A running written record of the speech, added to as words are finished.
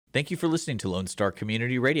Thank you for listening to Lone Star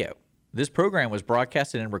Community Radio. This program was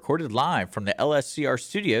broadcasted and recorded live from the LSCR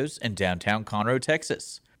studios in downtown Conroe,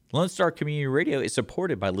 Texas. Lone Star Community Radio is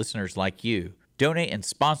supported by listeners like you. Donate and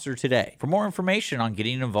sponsor today. For more information on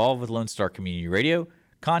getting involved with Lone Star Community Radio,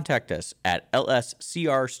 contact us at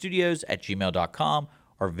lscrstudios@gmail.com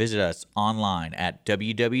or visit us online at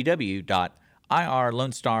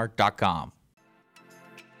www.irlonestar.com.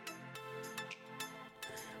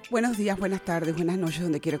 Buenos días, buenas tardes, buenas noches,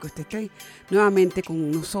 donde quiera que usted esté. Nuevamente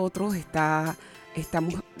con nosotros estamos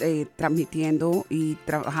transmitiendo y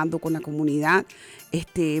trabajando con la comunidad,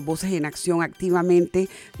 Voces en Acción, activamente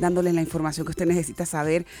dándoles la información que usted necesita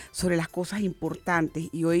saber sobre las cosas importantes.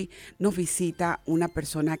 Y hoy nos visita una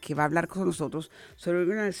persona que va a hablar con nosotros sobre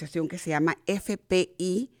una organización que se llama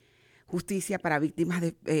FPI, Justicia para Víctimas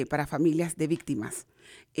para Familias de Víctimas.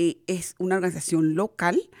 Es una organización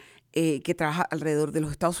local que trabaja alrededor de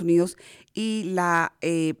los Estados Unidos, y la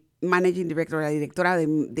Managing Director, la directora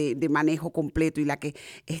de manejo completo y la que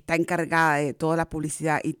está encargada de toda la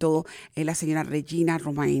publicidad y todo, es la señora Regina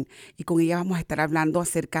Romain, y con ella vamos a estar hablando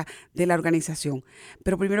acerca de la organización.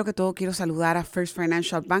 Pero primero que todo quiero saludar a First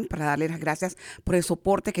Financial Bank para darle las gracias por el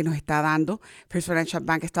soporte que nos está dando. First Financial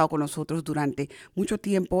Bank ha estado con nosotros durante mucho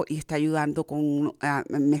tiempo y está ayudando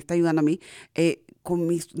me está ayudando a mí con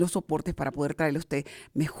los soportes para poder traerle a usted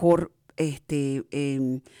mejor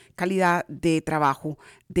calidad de trabajo,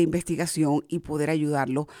 de investigación, y poder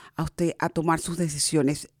ayudarlo a usted a tomar sus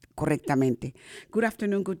decisiones correctamente. Good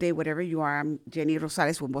afternoon, good day, wherever you are. I'm Jenny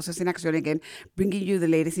Rosales with Voces en Acción again, bringing you the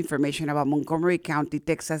latest information about Montgomery County,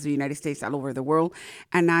 Texas, the United States, all over the world.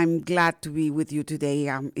 And I'm glad to be with you today.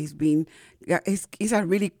 It's a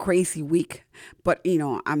really crazy week, but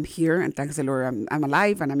I'm here, and thanks the Lord, I'm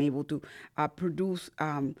alive, and I'm able to produce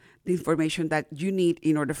the information that you need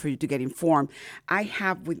in order for you to get informed. I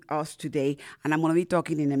have with us today, and I'm going to be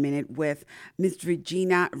talking in a minute with Ms.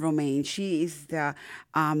 Regina Romain. She is the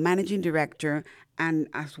managing director, and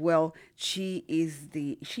as well, she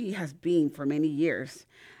has been for many years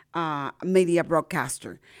media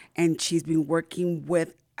broadcaster, and she's been working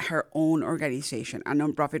with her own organization, a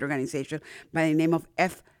nonprofit organization by the name of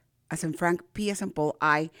F as in Frank, P as in Paul,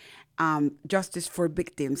 I, Justice for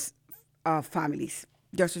Victims Families.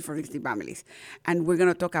 Justice for Victim Families. And we're going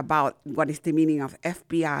to talk about what is the meaning of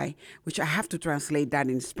FBI, which I have to translate that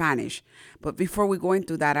in Spanish. But before we go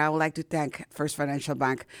into that, I would like to thank First Financial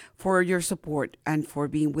Bank for your support and for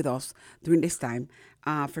being with us during this time.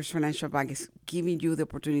 First Financial Bank is giving you the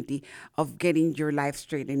opportunity of getting your life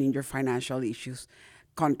straight and in your financial issues.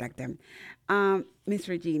 Contact them. Ms.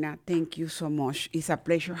 Regina, thank you so much. It's a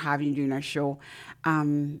pleasure having you in our show.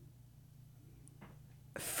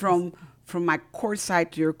 From my core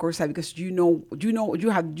side to your core side, because you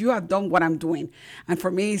have done what I'm doing, and for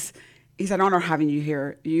me it's an honor having you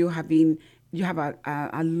here. You have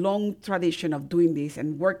a long tradition of doing this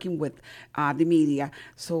and working with the media,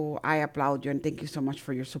 so I applaud you and thank you so much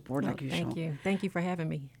for your support. Like usual. Thank you for having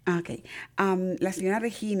me. Okay. La señora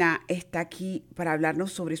Regina está aquí para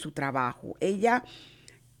hablarnos sobre su trabajo. Ella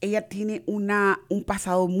tiene un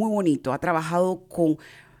pasado muy bonito. Ha trabajado con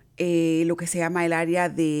lo que se llama el área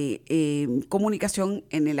de comunicación,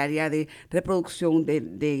 en el área de reproducción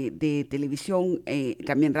de televisión,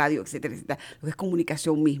 también radio, etcétera, etcétera, lo que es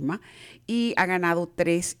comunicación misma, y ha ganado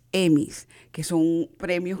 3 Emmys, que son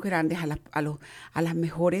premios grandes a las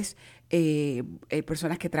mejores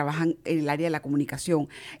personas que trabajan en el área de la comunicación.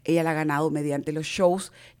 Ella la ha ganado mediante los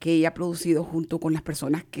shows que ella ha producido junto con las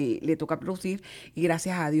personas que le toca producir, y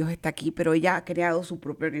gracias a Dios está aquí, pero ella ha creado su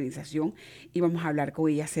propia organización y vamos a hablar con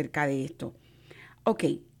ella acerca de esto.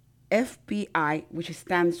 Okay, FBI, which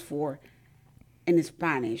stands for in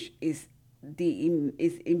Spanish, is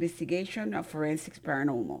Investigation of Forensics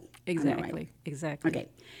Paranormal. Exactly, right? exactly. Okay.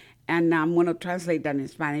 And I'm going to translate that in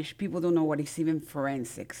Spanish. People don't know what is even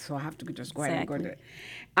forensics, so I have to just go ahead and go to it.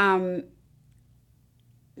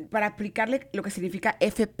 Para explicarle lo que significa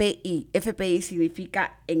FPI. FPI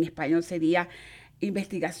significa, en español sería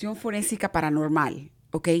Investigación Forénsica Paranormal,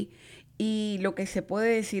 ¿ok? Y lo que se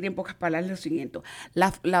puede decir en pocas palabras es lo siguiente.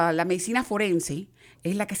 La medicina forense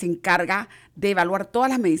es la que se encarga de evaluar todas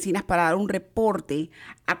las medicinas para dar un reporte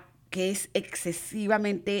que es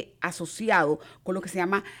excesivamente asociado con lo que se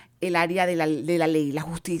llama el área de la ley, la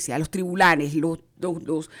justicia, los tribunales, los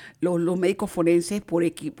médicos forenses por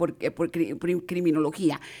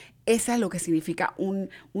criminología. Eso es lo que significa un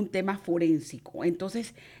tema forénsico.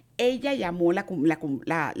 Entonces, ella llamó la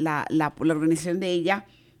organización de ella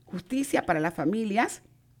Justicia para las Familias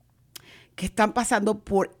que están pasando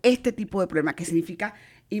por este tipo de problema, que significa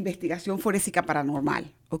investigación forensica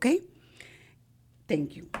paranormal. ¿Ok? Thank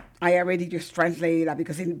you. I already just translated that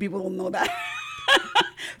because people don't know that.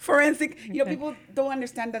 Forensic, people don't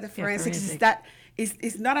understand that the forensics is that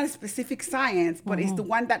it's not a specific science, but it's the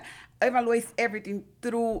one that evaluates everything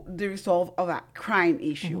through the resolve of a crime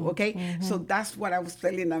issue, okay? So that's what I was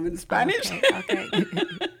telling them in Spanish. Okay.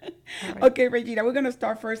 Right. Okay, Regina, we're going to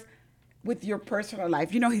start first with your personal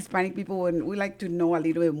life. Hispanic people, and we like to know a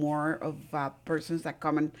little bit more of persons that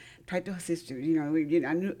come and try to assist you.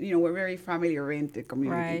 We're very family-oriented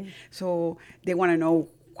community. Right. So they want to know,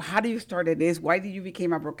 how do you started this? Why did you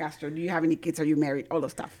become a broadcaster? Do you have any kids? Are you married? All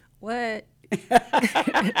those stuff. What?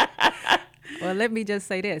 Well, let me just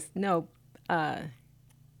say this. No,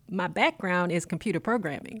 my background is computer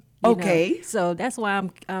programming. you Okay. know. So that's why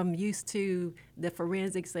I'm used to the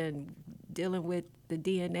forensics and dealing with the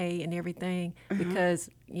DNA and everything because,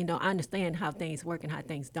 I understand how things work and how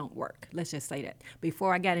things don't work. Let's just say that.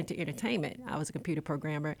 Before I got into entertainment, I was a computer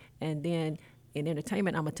programmer, and then in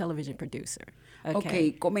entertainment, I'm a television producer.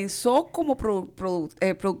 Okay, comenzó como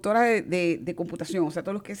productora de computación, o sea,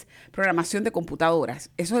 todo lo que es programación de computadoras.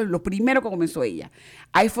 Eso es lo primero que comenzó ella.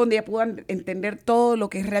 Ahí fue donde ella pudo entender todo lo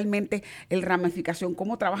que es realmente el ramificación,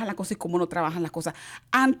 cómo trabajan las cosas y cómo no trabajan las cosas,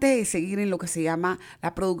 antes de seguir en lo que se llama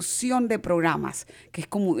la producción de programas, que es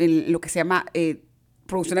como lo que se llama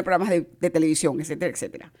producción de programas de televisión, etcétera,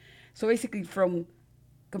 etcétera. So basically, from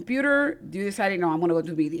computer, you decided, no, I'm going to go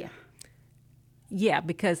to media. Yeah,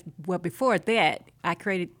 because, before that, I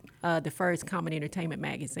created the first comedy entertainment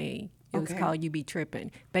magazine. It was called You Be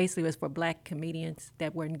Trippin'. Basically, it was for black comedians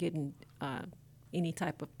that weren't getting any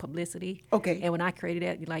type of publicity. Okay. And when I created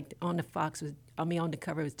that, like on the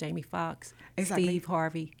cover was Jamie Foxx, Exactly. Steve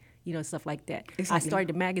Harvey, stuff like that. Exactly. I started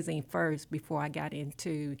the magazine first before I got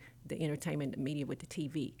into the entertainment media with the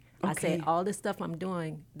TV. I said, all this stuff I'm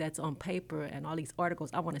doing that's on paper and all these articles,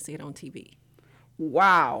 I want to see it on TV.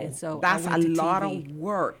 Wow, And so that's I a went to lot TV. of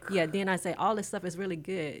work. Yeah, then I say, all this stuff is really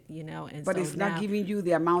good, and But so it's not now giving you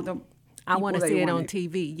the amount of I want to people that see you it on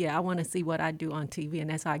wanted. TV. Yeah, I want to see what I do on TV,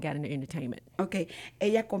 and that's how I got into entertainment. Okay,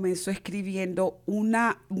 ella comenzó escribiendo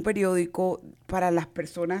un periódico para las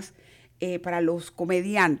personas, para los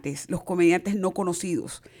comediantes no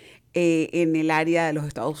conocidos en el área de los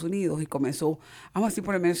Estados Unidos, y comenzó, vamos a decir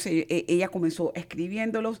por lo menos, ella comenzó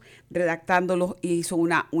escribiéndolos, redactándolos, y hizo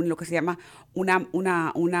lo que se llama una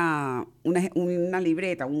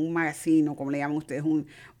libreta, un magazine, como le llaman ustedes,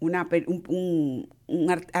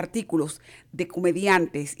 artículos de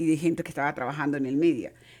comediantes y de gente que estaba trabajando en el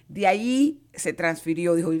media. De ahí se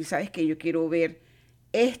transfirió, dijo, ¿sabes qué? Yo quiero ver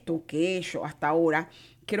esto que he hecho hasta ahora,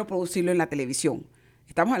 quiero producirlo en la televisión.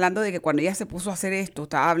 Estamos hablando de que cuando ella se puso a hacer esto,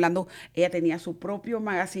 ella tenía su propio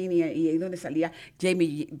magazine y ahí donde salía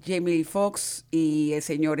Jamie Foxx y el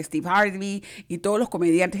señor Steve Harvey y todos los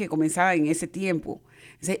comediantes que comenzaban en ese tiempo.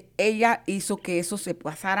 Entonces, ella hizo que eso se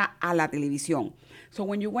pasara a la televisión. So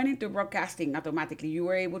when you went into broadcasting, automatically you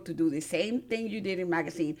were able to do the same thing you did in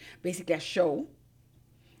magazine, basically a show.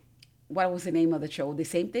 What was the name of the show? The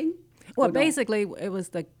same thing? Well, Or no? basically, it was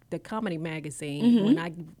the comedy magazine when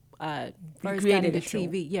I first got created into a show.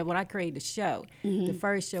 TV. Yeah, when I created the show, the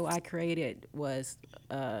first show I created was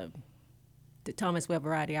the Thomas Webb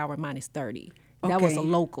Variety Hour minus 30. That was a Okay.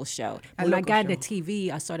 local show. A When I local got into show.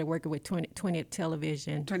 TV, I started working with 20th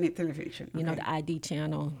Television, Television. the ID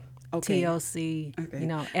channel, Okay. TLC, Okay.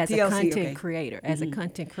 as TLC, a content okay. creator, as a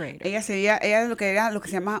content creator. Ella era lo que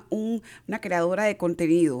se llama una creadora de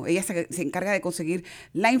contenido. Ella se encarga de conseguir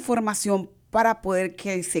la información para poder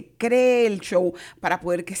que se cree el show, para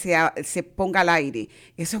poder que se ponga al aire.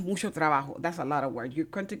 Eso es mucho trabajo. That's a lot of work. Your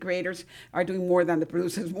content creators are doing more than the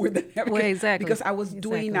producers, more than everything. Well, exactly. Because I was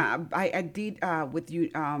doing, I did with you,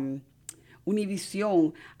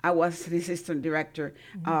 Univision, I was an assistant director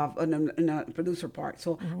of in a producer part.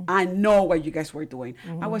 So I know what you guys were doing.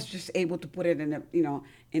 I was just able to put it in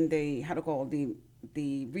in the, how to call it,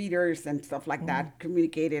 the readers and stuff like that,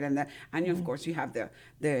 communicated, and of course you have the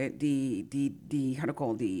how to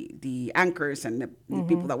call the anchors and the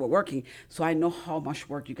people that were working. So I know how much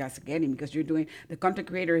work you guys are getting, because you're doing, the content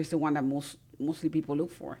creator is the one that mostly people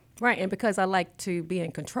look for. Right, and because I like to be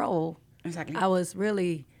in control, Exactly. I was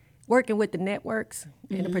really working with the networks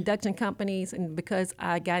and the production companies, and because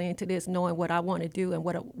I got into this knowing what I want to do and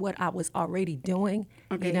what I was already doing,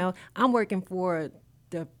 Okay. I'm working for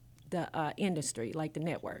the industry, like the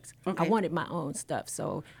networks. Okay. I wanted my own stuff,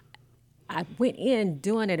 so I went in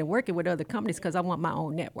doing it and working with other companies because I want my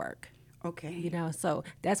own network. Okay. So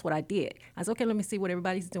that's what I did. I said, okay, let me see what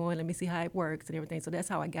everybody's doing. Let me see how it works and everything. So that's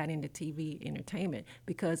how I got into TV entertainment,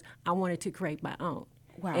 because I wanted to create my own.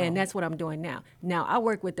 Wow. And that's what I'm doing now. Now I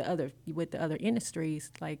work with the other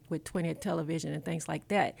industries, like with 20th Television and things like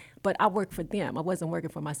that. But I work for them. I wasn't working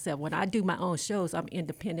for myself. When I do my own shows, I'm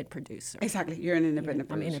independent producer. Exactly. You're an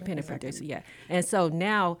independent I'm producer. an independent Exactly. producer, yeah. And so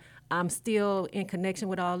now I'm still in connection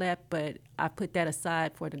with all that, but I put that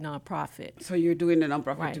aside for the nonprofit. So you're doing the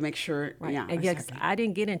nonprofit Right. to make sure, Right. yeah, And exactly. yes, I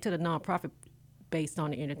didn't get into the nonprofit based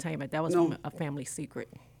on the entertainment. That was No. a family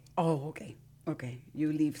secret. Oh, okay. Okay.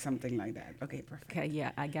 You leave something like that. Okay, perfect. Okay,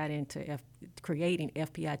 yeah, I got into creating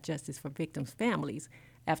FBI Justice for Victims' Families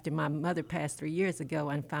after my mother passed 3 years ago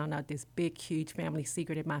and found out this big, huge family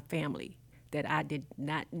secret in my family that I did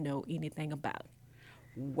not know anything about.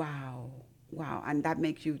 Wow. Wow. And that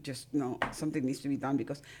makes you just know something needs to be done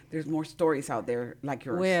because there's more stories out there like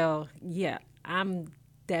yours. Well, yeah, I'm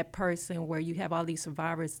that person where you have all these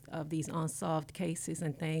survivors of these unsolved cases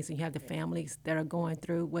and things, and you have the families that are going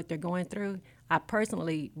through what they're going through. I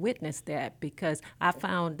personally witnessed that because I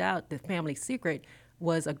found out the family secret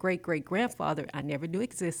was a great-great-grandfather I never knew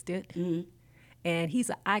existed, and he's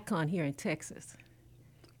an icon here in Texas,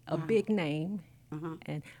 a big name,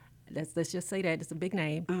 and let's just say that it's a big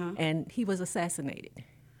name, and he was assassinated.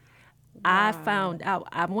 I found out,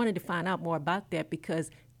 I wanted to find out more about that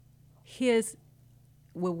because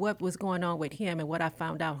with what was going on with him and what I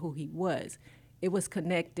found out who he was, it was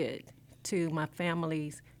connected to my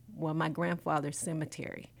family's, my grandfather's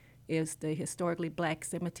cemetery. It's the historically black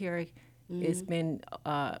cemetery. It's been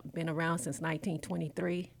around since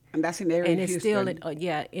 1923. And that's in the area And of it's Houston.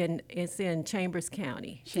 still, it's in Chambers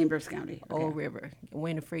County. Chambers County. Okay. Old River,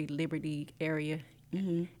 Winifred, Liberty area.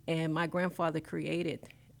 And my grandfather created,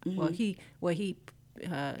 he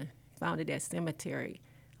founded that cemetery,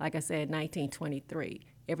 like I said, 1923.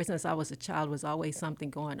 Ever since I was a child, was always something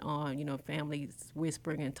going on, families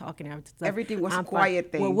whispering and talking. Everything was a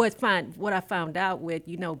quiet thing. Well, what I found out with,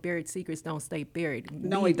 buried secrets don't stay buried.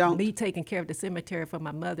 No, it don't. Me taking care of the cemetery for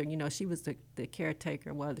my mother, she was the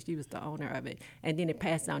caretaker, well, she was the owner of it. And then it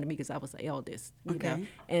passed down to me because I was the eldest, you know.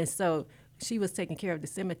 And so she was taking care of the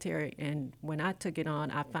cemetery. And when I took it on,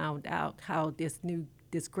 I found out how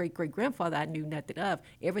this great-great-grandfather I knew nothing of,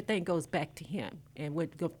 everything goes back to him and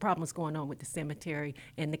what the problems going on with the cemetery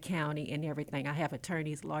and the county and everything. I have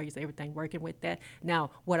attorneys, lawyers, everything working with that. Now,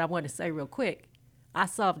 what I want to say real quick, I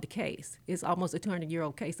solved the case. It's almost a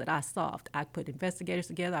 200-year-old case that I solved. I put investigators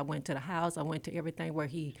together. I went to the house. I went to everything where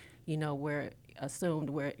he, where assumed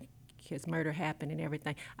where his murder happened and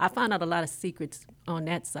everything. I found out a lot of secrets on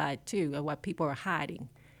that side, too, of what people are hiding.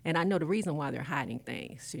 And I know the reason why they're hiding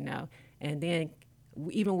things, And then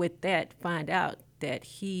even with that, find out that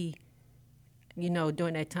he,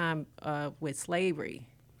 during that time with slavery,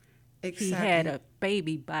 he had a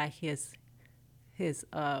baby by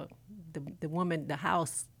the woman, the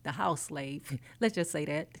house slave. Let's just say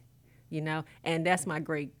that, and that's my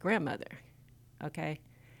great grandmother, okay,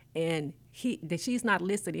 and she's not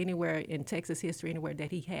listed anywhere in Texas history anywhere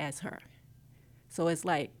that he has her. So it's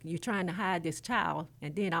like you're trying to hide this child,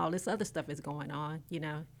 and then all this other stuff is going on,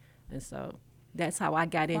 and so. That's how I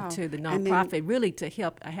got into the nonprofit, really to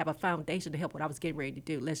help. I have a foundation to help what I was getting ready to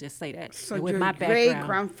do. Let's just say that. So and with your my background,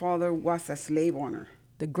 great-grandfather was a slave owner.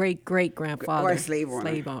 the great-great-grandfather, Or a slave owner.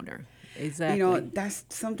 Slave owner. Exactly. That's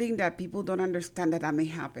something that people don't understand that may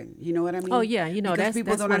happen. You know what I mean? Oh, yeah, because that's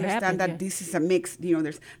people don't what understand happened, that yeah. this is a mix.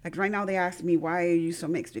 There's like right now they ask me, why are you so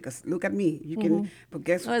mixed? Because look at me. You can, but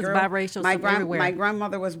guess Well, what, it's girl? biracial from everywhere. My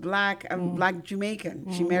grandmother was black, black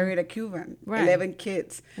Jamaican. She married a Cuban, Right. 11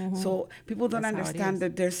 kids. So people don't That's how it understand is.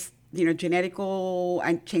 that there's genetical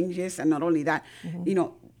and changes, and not only that,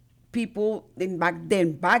 people back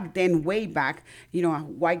then, way back, a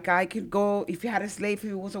white guy could go, if you had a slave, if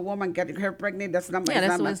it was a woman, get her pregnant, that's not my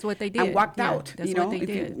that's what they did. and walked Yeah, out. that's what they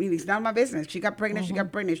did. It's not my business. She got pregnant, she got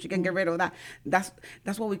pregnant, she can get rid of that.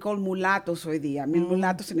 That's what we call mulattoes hoy día. I mean,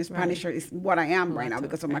 mulattoes in Spanish is what I am right now Mulatto,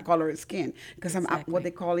 because of my right. color of skin. Because I'm Exactly. what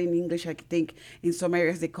they call in English, I think in some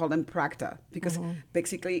areas they call them practa. Because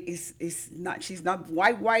basically she's not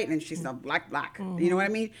white and she's not black. You know what I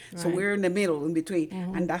mean? So Right. we're in the middle, in between.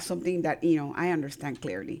 And that's something that, I understand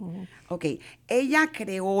clearly. Okay. Ella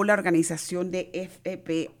creó la organización de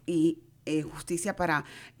FPI, Justicia para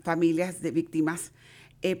Familias de Víctimas,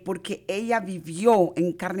 porque ella vivió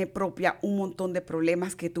en carne propia un montón de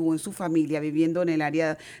problemas que tuvo en su familia, viviendo en el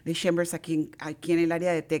área de Chambers, aquí en el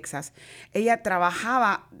área de Texas. Ella ha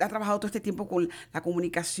trabajado todo este tiempo con la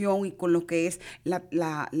comunicación y con lo que es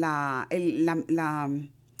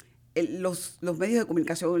los medios de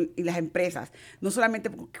comunicación y las empresas, no solamente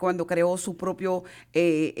cuando creó sus propios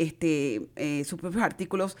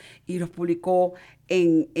artículos y los publicó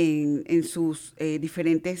en sus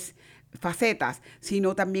diferentes facetas,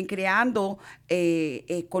 sino también creando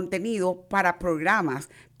contenido para programas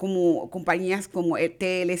como compañías como el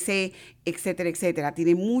TLC, etcétera, etcétera.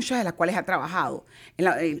 Tiene muchas de las cuales ha trabajado.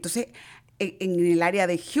 Entonces, en el área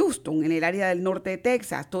de Houston, en el área del norte de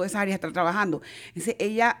Texas, toda esa área está trabajando. Entonces,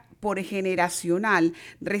 ella, por generacional,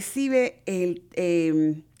 recibe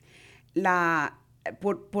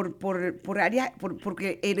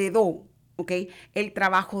porque heredó, ¿ok?, el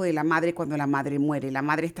trabajo de la madre cuando la madre muere. La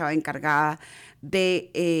madre estaba encargada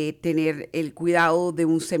de tener el cuidado de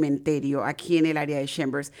un cementerio aquí en el área de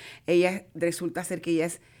Chambers. Ella resulta ser que ella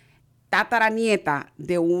es tataranieta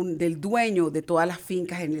del dueño de todas las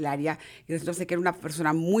fincas en el área, y resulta ser que era una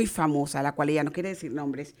persona muy famosa, la cual ella no quiere decir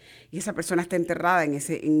nombres, y esa persona está enterrada en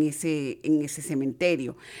ese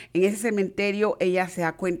cementerio. En ese cementerio ella se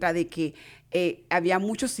da cuenta de que había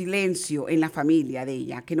mucho silencio en la familia de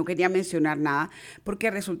ella, que no quería mencionar nada,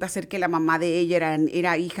 porque resulta ser que la mamá de ella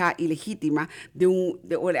era hija ilegítima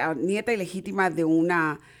o la nieta ilegítima de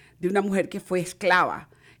una mujer que fue esclava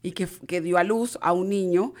y que dio a luz a un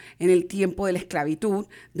niño en el tiempo de la esclavitud,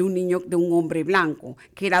 de un hombre blanco,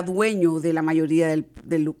 que era dueño de la mayoría del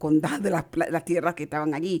condado, de las tierras que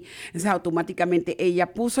estaban allí. Entonces, automáticamente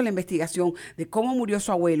ella puso la investigación de cómo murió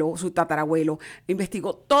su abuelo, su tatarabuelo,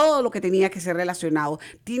 investigó todo lo que tenía que ser relacionado,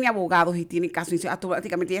 tiene abogados y tiene casos, y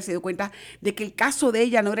automáticamente ella se dio cuenta de que el caso de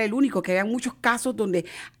ella no era el único, que había muchos casos donde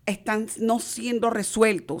están no siendo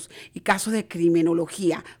resueltos, y casos de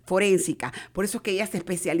criminología forénsica. Por eso es que ella se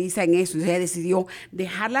especializa en eso. Ella decidió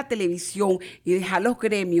dejar la televisión y dejar los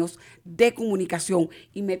gremios de comunicación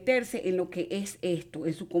y meterse en lo que es esto,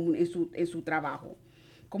 en su trabajo.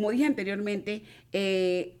 Como dije anteriormente,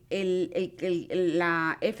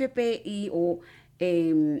 la FPI o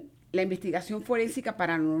la investigación forénsica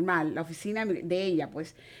paranormal, la oficina de ella,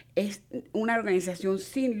 pues, es una organización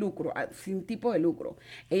sin lucro, sin tipo de lucro.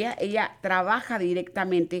 Ella trabaja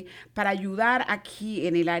directamente para ayudar aquí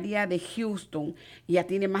en el área de Houston, y ya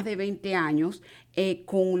tiene más de 20 años,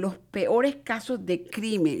 con los peores casos de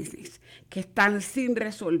crímenes que están sin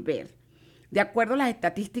resolver. De acuerdo a las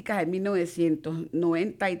estadísticas de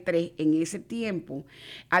 1993, en ese tiempo,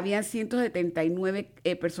 habían 179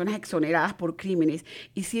 personas exoneradas por crímenes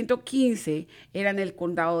y 115 eran en el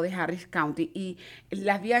condado de Harris County, y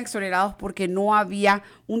las habían exonerados porque no había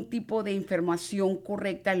un tipo de información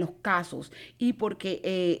correcta en los casos y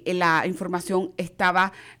porque la información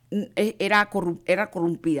era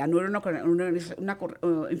corrompida, no era una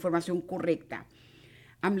información correcta.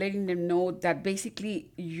 I'm letting them know that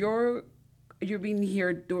basically you've been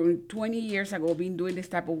here during 20 years ago, been doing this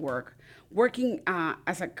type of work, working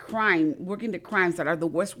working the crimes that are the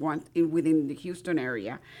worst ones within the Houston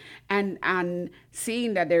area, and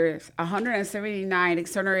seeing that there's 179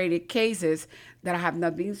 exonerated cases that have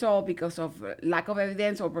not been solved because of lack of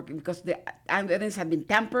evidence, or because the evidence has been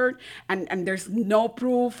tampered, and there's no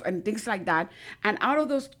proof and things like that. And out of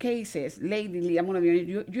those cases, lately, I'm going to be honest,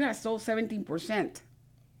 you have sold 17%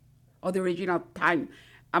 of the original time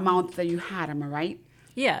amount that you had. Am I right?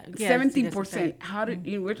 Yeah. 17%. How did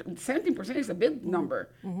 17% is a big number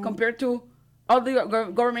compared to all the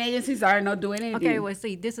government agencies that are not doing anything. Okay, well,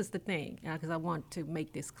 see, this is the thing, because I want to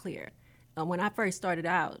make this clear. When I first started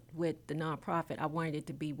out with the nonprofit, I wanted it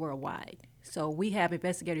to be worldwide. So we have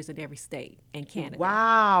investigators in every state and Canada.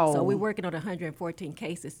 Wow. So we're working on 114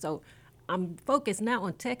 cases. So I'm focused now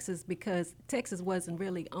on Texas, because Texas wasn't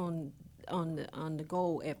really on the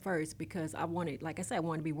goal at first, because I wanted, like I said, I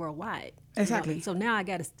wanted to be worldwide. Exactly. So now I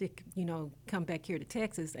got to come back here to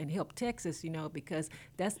Texas and help Texas, because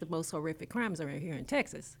that's the most horrific crimes are here in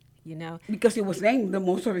Texas. Because it was named the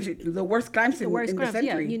worst crimes in the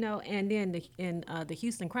century. Yeah, and then the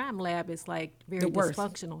Houston Crime Lab is like very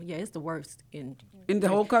dysfunctional. Yeah, it's the worst in the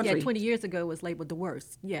whole country. Yeah, 20 years ago it was labeled the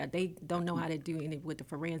worst. Yeah, they don't know how to do any with the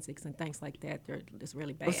forensics and things like that. It's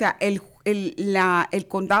really bad. O sea, el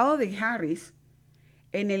condado de Harris,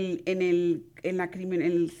 en el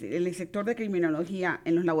sector de criminología,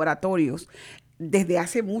 en los laboratorios, desde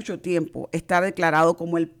hace mucho tiempo está declarado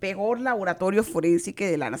como el peor laboratorio forense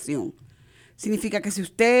de la nación. Significa que si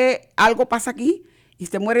algo pasa aquí y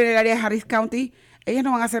usted muere en el área de Harris County, ellos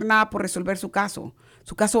no van a hacer nada por resolver su caso.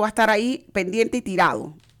 Su caso va a estar ahí pendiente y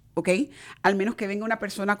tirado, ¿ok? Al menos que venga una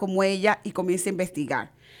persona como ella y comience a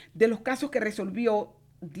investigar. De los casos que resolvió,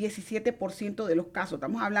 17% de los casos.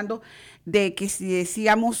 Estamos hablando de que si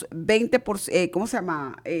decíamos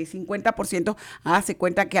 50%, hágase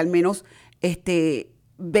cuenta que al menos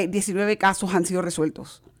 19 casos han sido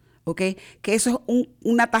resueltos. ¿Ok? Que eso es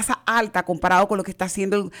una tasa alta comparado con lo que está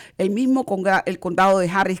haciendo el condado de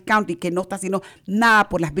Harris County, que no está haciendo nada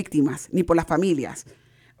por las víctimas ni por las familias.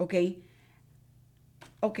 ¿Ok?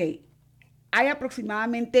 Ok. hay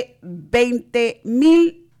aproximadamente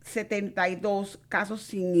 20,072 casos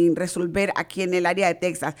sin resolver aquí en el área de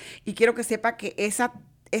Texas. Y quiero que sepa que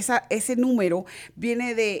ese número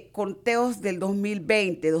viene de conteos del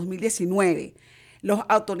 2020, 2019. Los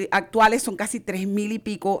actuales son casi 3,000 y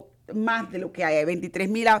pico, más de lo que hay,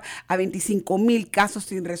 23,000 a 25,000 casos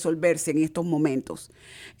sin resolverse en estos momentos.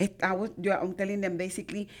 I'm telling them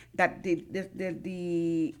basically that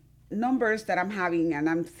the numbers that I'm having and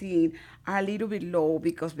I'm seeing are a little bit low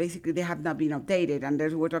because basically they have not been updated, and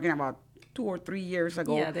we're talking about 2 or 3 years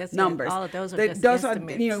ago numbers. All of those are just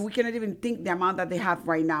estimates. We cannot even think the amount that they have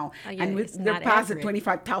right now. And they're past the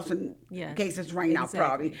 25,000 cases right now,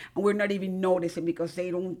 probably. And we're not even noticing because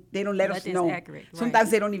they don't let us know. Accurate, right. Sometimes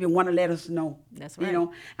they don't even want to let us know. That's right.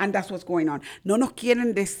 And that's what's going on. No nos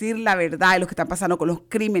quieren decir la verdad de lo que está pasando con los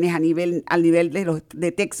crímenes al nivel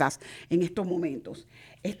de Texas en estos momentos.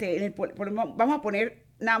 Vamos a poner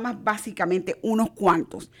nada más básicamente unos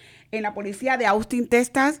cuantos. En la policía de Austin,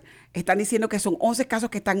 Texas, están diciendo que son 11 casos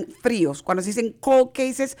que están fríos. Cuando se dicen cold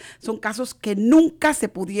cases, son casos que nunca se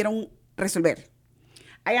pudieron resolver.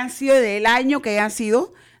 Hayan sido del año que hayan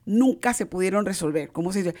sido, nunca se pudieron resolver.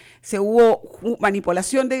 ¿Cómo se dice? Se hubo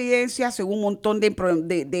manipulación de evidencia, se hubo un montón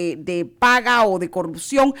de paga o de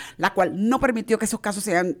corrupción, la cual no permitió que esos casos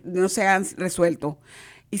no se hayan resuelto.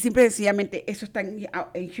 Y simple y sencillamente eso está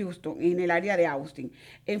en Houston, en el área de Austin.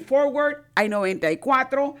 En Fort Worth hay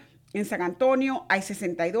 94, en San Antonio hay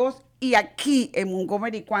 62 y aquí en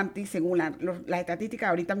Montgomery County, según las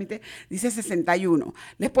estadísticas ahorita dice 61.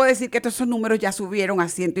 Les puedo decir que estos números ya subieron a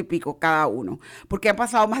 100 y pico cada uno, porque han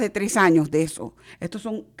pasado más de 3 años de eso. Estos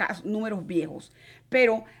son números viejos.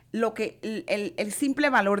 Pero el simple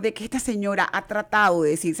valor de que esta señora ha tratado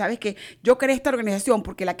de decir, ¿sabes qué? Yo creé esta organización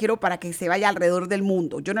porque la quiero para que se vaya alrededor del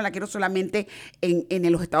mundo. Yo no la quiero solamente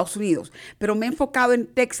en los Estados Unidos. Pero me he enfocado en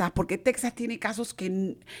Texas porque Texas tiene casos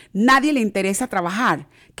que nadie le interesa trabajar,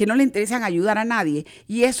 que no le interesan ayudar a nadie.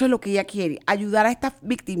 Y eso es lo que ella quiere, ayudar a estas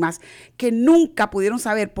víctimas que nunca pudieron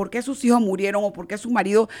saber por qué sus hijos murieron o por qué sus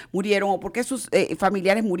maridos murieron o por qué sus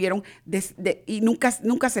familiares murieron y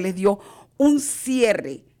nunca se les dio un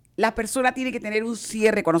cierre. La persona tiene que tener un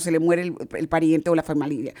cierre cuando se le muere el pariente o la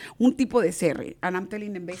familia. Un tipo de cierre. And I'm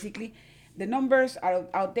telling them basically, the numbers are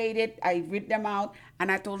outdated. I read them out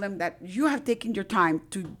and I told them that you have taken your time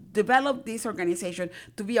to develop this organization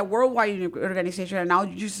to be a worldwide organization, and now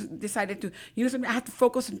you just decided to, I have to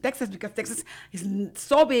focus on Texas because Texas is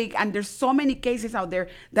so big and there's so many cases out there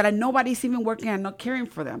that nobody's even working and not caring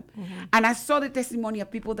for them. Mm-hmm. And I saw the testimony of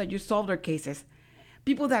people that you solved their cases.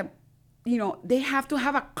 People that they have to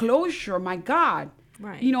have a closure. My God.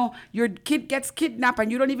 Right. Your kid gets kidnapped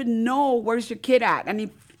and you don't even know where's your kid at. And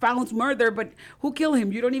he found murder, but who killed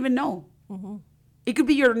him? You don't even know. Mm-hmm. It could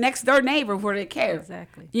be your next door neighbor where they care.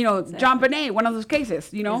 Exactly. Exactly. John Bonet, one of those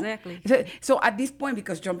cases, Exactly. So at this point,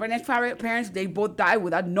 because John Bonet's parents, they both died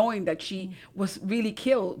without knowing that she was really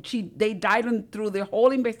killed. They died through the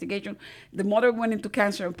whole investigation. The mother went into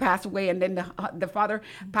cancer and passed away, and then the father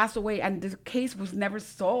passed away, and the case was never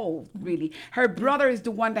solved, really. Her brother is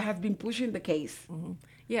the one that has been pushing the case. Mm-hmm.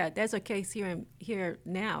 Yeah, there's a case here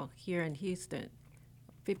in Houston,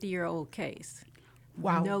 50-year-old case.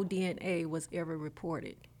 Wow. No DNA was ever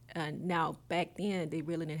reported. Now, back then, they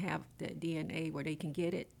really didn't have the DNA where they can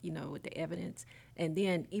get it, with the evidence. And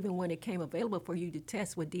then even when it came available for you to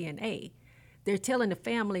test with DNA, they're telling the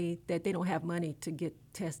family that they don't have money to get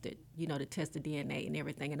tested, to test the DNA and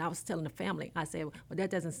everything. And I was telling the family, I said, well, that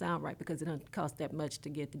doesn't sound right because it doesn't cost that much to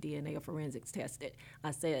get the DNA or forensics tested.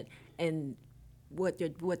 I said, and what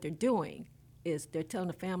they're doing is they're telling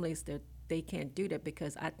the families that they can't do that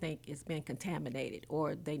because I think it's been contaminated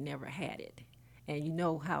or they never had it. And you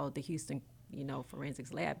know how the Houston,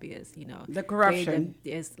 forensics lab is, The corruption.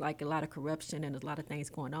 There's like a lot of corruption and there's a lot of things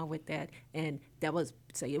going on with that. And that was,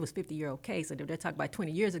 say, it was 50-year-old case. And they're talking about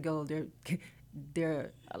 20 years ago,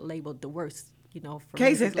 they're labeled the worst,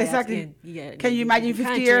 cases, exactly. Can you imagine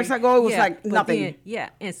 50 years ago? It was like nothing.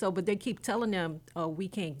 And so, but they keep telling them, oh, we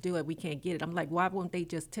can't do it, we can't get it. I'm like, why won't they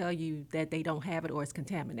just tell you that they don't have it or it's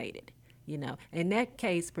contaminated? In that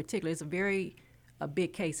case particularly, it's a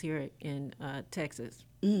big case here in Texas.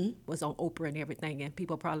 Mm-hmm. Was on Oprah and everything, and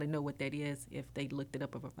people probably know what that is if they looked it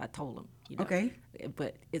up or if I told them. Okay.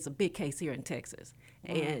 But it's a big case here in Texas,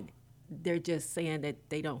 and they're just saying that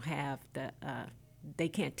they don't have they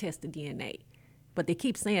can't test the DNA, but they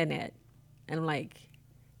keep saying that, and I'm like,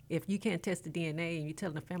 if you can't test the DNA and you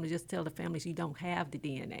tell the family, just tell the families you don't have the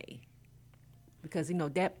DNA, because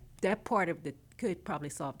that that part of the could probably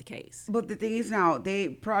solve the case. But the thing is now, they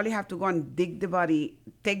probably have to go and dig the body,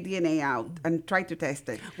 take DNA out, and try to test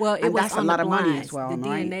it. Well, it and was that's on a lot the of blinds. money as well, The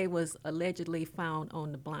right? DNA was allegedly found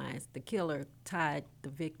on the blinds. The killer tied the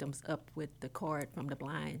victims up with the cord from the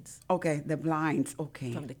blinds, Okay, the blinds,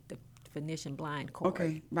 okay. from the Venetian blind cord.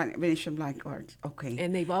 Okay, Venetian blind cards, okay.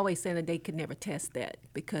 And they've always said that they could never test that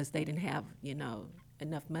because they didn't have,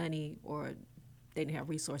 enough money or they didn't have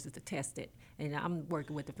resources to test it. And I'm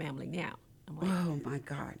working with the family now. I'm like, Oh my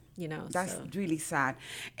God. That's so. really sad.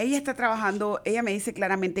 Ella está trabajando, ella me dice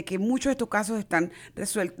claramente que muchos de estos casos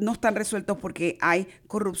no están resueltos porque hay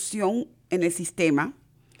corrupción en el sistema,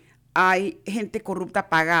 hay gente corrupta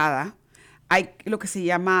pagada, hay lo que se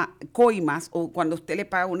llama coimas, o cuando usted le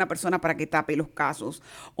paga a una persona para que tape los casos,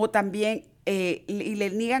 o también y le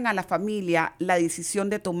niegan a la familia la decisión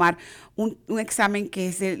de tomar un examen que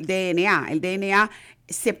es el DNA. El DNA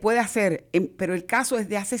se puede hacer, pero el caso es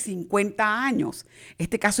de hace 50 años.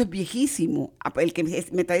 Este caso es viejísimo. El que me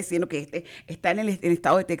está diciendo que está en el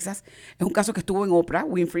estado de Texas es un caso que estuvo en Oprah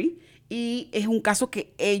Winfrey y es un caso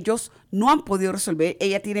que ellos no han podido resolver.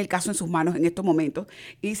 Ella tiene el caso en sus manos en estos momentos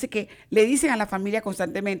y dice que le dicen a la familia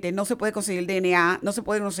constantemente, no se puede conseguir el DNA, no se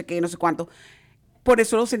puede no sé qué, no sé cuánto. Por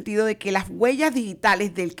eso el sentido de que las huellas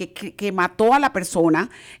digitales del que mató a la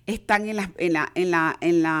persona están en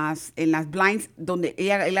las blinds donde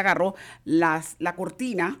él agarró la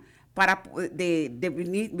cortina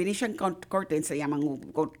de Venetian curtains, se llaman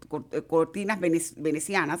cortinas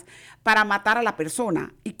venecianas, para matar a la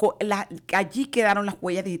persona. Y allí quedaron las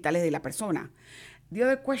huellas digitales de la persona. The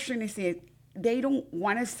other question is that they don't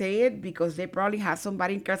want to say it because they probably have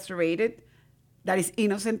somebody incarcerated that is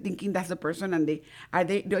innocent, thinking that's the person, and have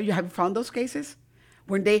you found those cases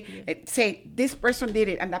when they say this person did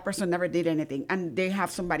it and that person never did anything, and they have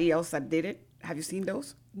somebody else that did it? Have you seen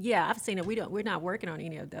those? Yeah, I've seen it. We're not working on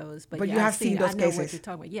any of those, but you yeah, have seen those I know what cases. you're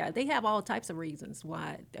talking about. Yeah, they have all types of reasons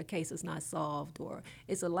why a case is not solved, or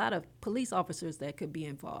it's a lot of police officers that could be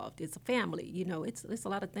involved. It's a family, it's a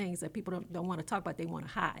lot of things that people don't want to talk about. They want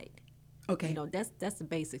to hide. Okay. That's the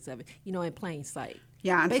basics of it. In plain sight.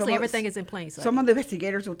 Yeah, and basically everything is in plain sight. Some of the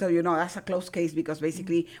investigators will tell you, no, that's a closed case because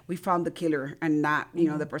basically we found the killer and not,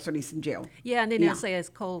 the person is in jail. Yeah, and then they'll say it's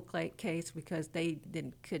cold case because they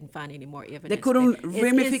couldn't find any more evidence. They couldn't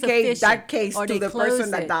ramificate that case or to the person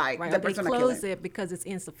that died, right, the they person that killed close it. it because it's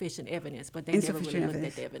insufficient evidence, but they never really looked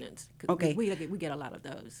at the evidence. Okay. We get a lot of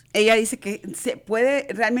those. Ella dice que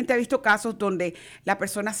realmente ha visto casos donde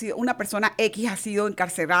una persona X ha sido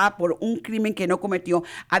encarcelada por un crimen que no cometió,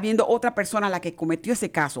 habiendo otra persona la que cometió ese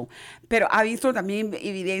caso, pero ha visto también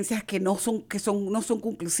evidencias que no son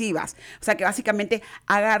conclusivas, o sea que básicamente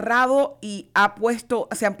ha agarrado y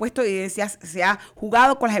se han puesto evidencias, se ha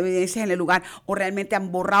jugado con las evidencias en el lugar o realmente han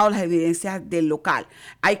borrado las evidencias del local.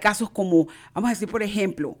 Hay casos como, vamos a decir por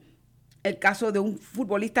ejemplo, el caso de un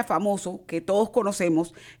futbolista famoso que todos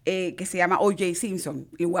conocemos, que se llama O.J. Simpson,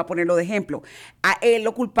 y voy a ponerlo de ejemplo. A él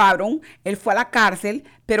lo culparon, él fue a la cárcel,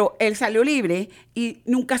 pero él salió libre y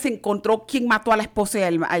nunca se encontró quién mató a la esposa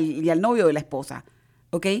y al novio de la esposa.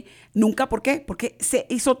 ¿Ok? Nunca, ¿por qué? Porque se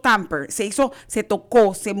hizo tamper, se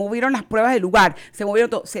tocó, se movieron las pruebas del lugar, se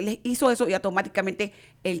movieron todo, se les hizo eso y automáticamente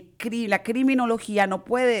la criminología no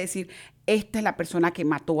puede decir, esta es la persona que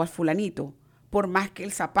mató al fulanito. Por más que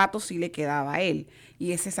el zapato sí le quedaba a él,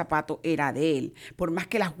 y ese zapato era de él, por más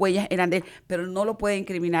que las huellas eran de él, pero no lo puede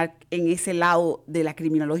incriminar en ese lado de la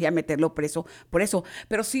criminología, meterlo preso por eso.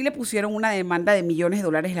 Pero sí le pusieron una demanda de millones de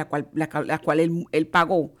dólares, la cual él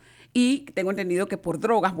pagó. Y tengo entendido que por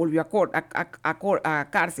drogas volvió a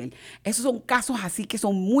cárcel. Esos son casos así que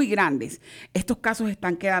son muy grandes. Estos casos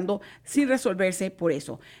están quedando sin resolverse por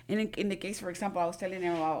eso. In the case, for example, I was telling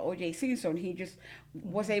him about O.J. Simpson. He just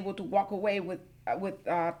was able to walk away with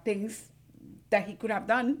things that he could have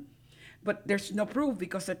done, but there's no proof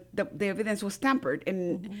because the evidence was tampered,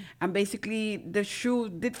 and basically the shoe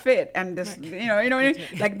did fit, and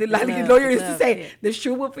like the lawyer used to say, the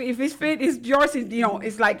shoe will fit. If it fit, it's yours.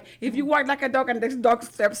 It's like if you walk like a dog and this dog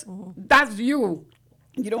steps, that's you.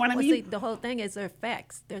 You know what I mean? See, the whole thing is there are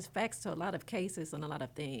facts. There's facts to a lot of cases and a lot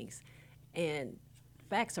of things, and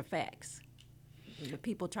facts are facts. But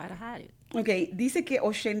people try to hide it. Okay, dice que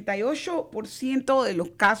 88% de los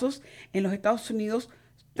casos en los Estados Unidos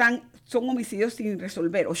son homicidios sin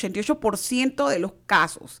resolver. 88% de los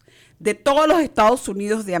casos de todos los Estados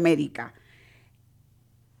Unidos de América.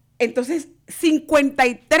 Entonces,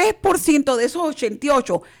 53% de esos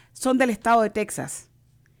 88 son del estado de Texas.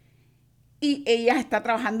 Y ella está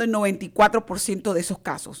trabajando en 94% de esos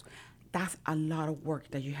casos. That's a lot of work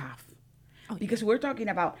that you have. Because we're talking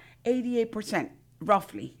about 88%,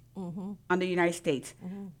 roughly, on the United States,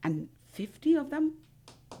 and 50 of them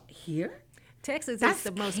here? Texas That's is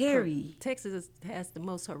the most scary. Has the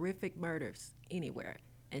most horrific murders anywhere,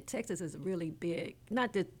 and Texas is really big.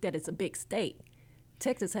 Not that it's a big state.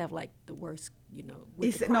 Texas have like the worst,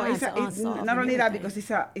 with the crimes It's unsolved not and only that, everything.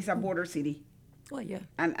 because it's a border city. Well, yeah.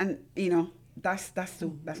 And that's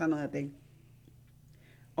too, that's another thing.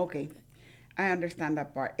 Okay, I understand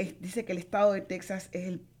that part. Dice que el estado de Texas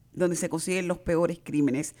es donde se consiguen los peores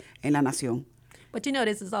crímenes en la nación. But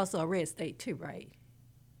this is also a red state too, right?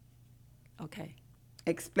 Okay.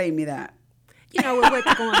 Explain me that.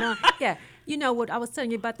 What's going on. Yeah. What I was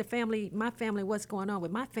telling you about my family, what's going on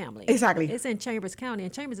with my family. Exactly. It's in Chambers County,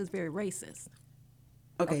 and Chambers is very racist.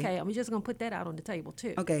 Okay. I'm just going to put that out on the table,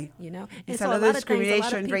 too. Okay. And It's so a lot of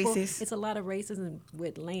discrimination, people, racist. It's a lot of racism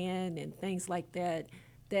with land and things like that.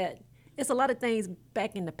 It's a lot of things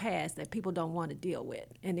back in the past that people don't want to deal with.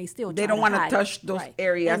 And they still They don't want to touch those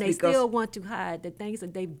areas. And they because still want to hide the things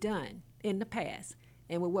that they've done in the past.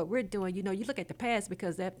 And with what we're doing, you look at the past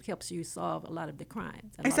because that helps you solve a lot of the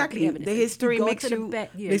crimes. Exactly. The history makes you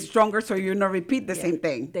be stronger so you don't repeat the same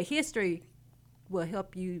thing. The history will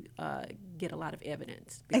help you get a lot of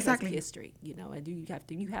evidence. Exactly. Of history, and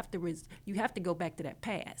you have to go back to that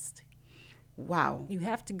past. Wow. You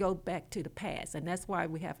have to go back to the past, and that's why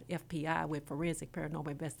we have FPI with forensic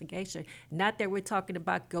paranormal investigation. Not that we're talking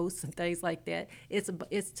about ghosts and things like that. It's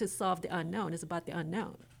to solve the unknown. It's about the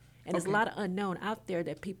unknown, and there's a lot of unknown out there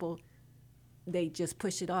that people they just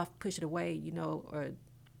push it off, push it away, or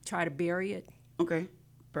try to bury it. Okay,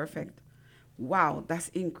 perfect. Wow, that's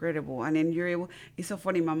incredible. And then you're able, it's so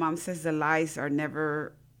funny. My mom says the lies are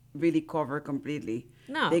never really covered completely.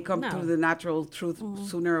 No, they come through the natural truth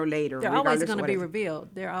sooner or later. They're always going to be revealed.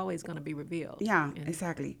 They're always going to be revealed. Yeah,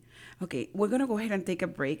 exactly. Okay, we're going to go ahead and take a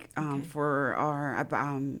break for our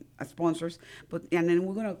sponsors, and then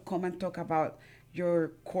we're going to come and talk about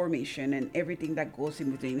your core mission and everything that goes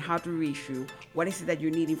in between, how to reach you, what is it that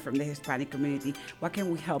you're needing from the Hispanic community, what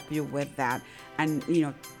can we help you with that, and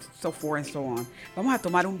so forth and so on. Vamos a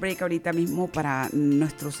tomar un break ahorita mismo para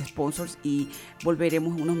nuestros sponsors y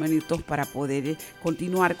volveremos unos minutos para poder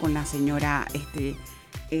continuar con la señora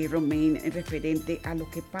Romaine referente a lo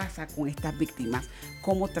que pasa con estas víctimas,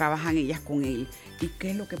 cómo trabajan ellas con él y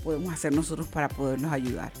qué es lo que podemos hacer nosotros para poderlos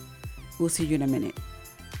ayudar. We'll see you in a minute.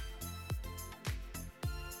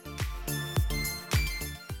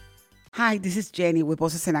 Hi, this is Jenny with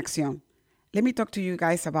Voces en Acción. Let me talk to you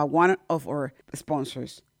guys about one of our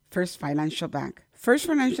sponsors, First Financial Bank. First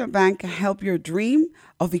Financial Bank can help your dream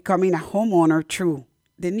of becoming a homeowner true.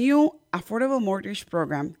 The new affordable mortgage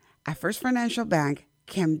program at First Financial Bank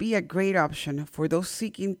can be a great option for those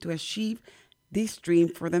seeking to achieve this dream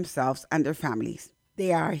for themselves and their families.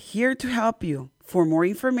 They are here to help you. For more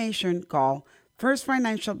information, call First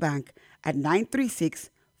Financial Bank at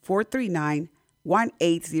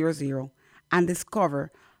 936-439-1800 and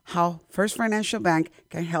discover how First Financial Bank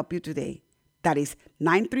can help you today. That is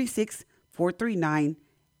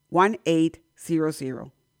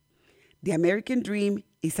 936-439-1800. The American dream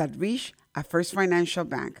is at reach at First Financial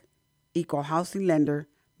Bank. Equal Housing Lender,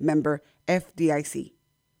 member FDIC.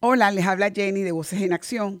 Hola, les habla Jenny de Voces en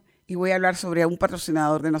Acción y voy a hablar sobre un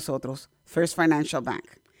patrocinador de nosotros, First Financial Bank.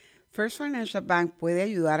 First Financial Bank puede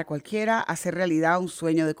ayudar a cualquiera a hacer realidad un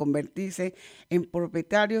sueño de convertirse en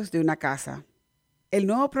propietarios de una casa. El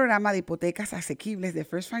nuevo programa de hipotecas asequibles de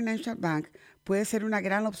First Financial Bank puede ser una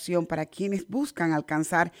gran opción para quienes buscan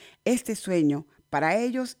alcanzar este sueño para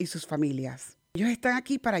ellos y sus familias. Ellos están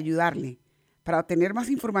aquí para ayudarle. Para obtener más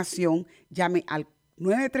información, llame al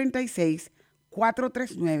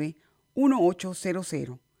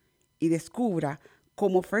 936-439-1800 y descubra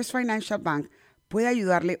cómo First Financial Bank puede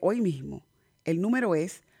ayudarle hoy mismo. El número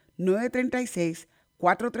es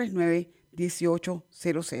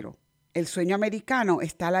 936-439-1800. El sueño americano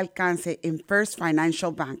está al alcance en First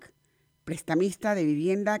Financial Bank, prestamista de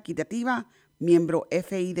vivienda equitativa, miembro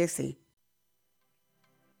FIDC.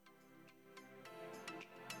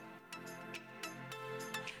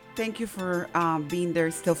 Thank you for being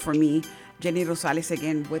there still for me. Jenny Rosales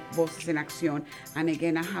again with Voces en Acción. And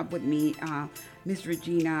again, I have with me Miss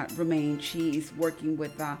Regina Romaine. She is working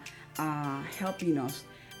with helping us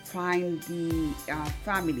find the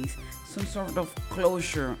families some sort of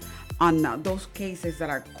closure on those cases that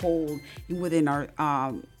are cold within our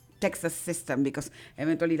Texas system, because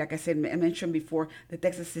eventually, like I said, I mentioned before, the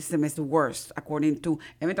Texas system is the worst, according to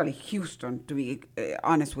eventually Houston, to be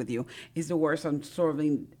honest with you, is the worst on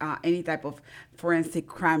solving any type of forensic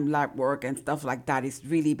crime lab work and stuff like that. Is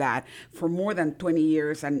really bad for more than 20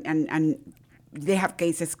 years, and they have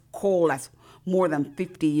cases cold as more than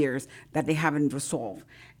 50 years that they haven't resolved.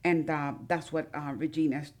 And that's what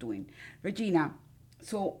Regina is doing. Regina,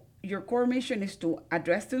 so your core mission is to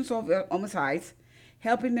address and solve homicides,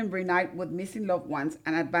 helping them reunite with missing loved ones,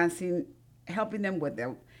 and helping them with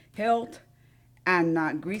their health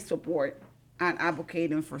and grief support, and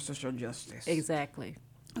advocating for social justice. Exactly.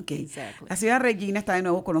 Okay. Exactly. La señora Regina está de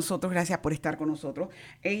nuevo con nosotros. Gracias por estar con nosotros.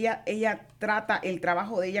 Ella trata, el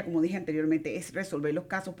trabajo de ella, como dije anteriormente, es resolver los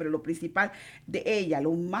casos, pero lo principal de ella,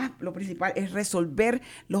 lo principal es resolver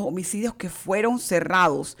los homicidios que fueron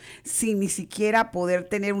cerrados sin ni siquiera poder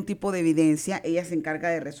tener un tipo de evidencia. Ella se encarga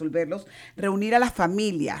de resolverlos, reunir a las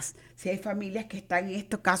familias. Si hay familias que están en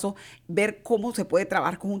estos casos, ver cómo se puede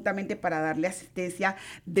trabajar conjuntamente para darle asistencia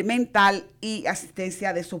de mental y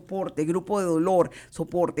asistencia de soporte, grupo de dolor,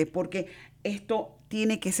 soporte, porque esto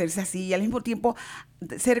tiene que hacerse así y al mismo tiempo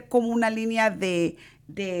ser como una línea de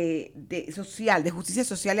social, de justicia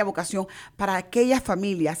social y abogación para aquellas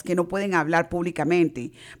familias que no pueden hablar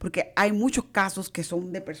públicamente, porque hay muchos casos que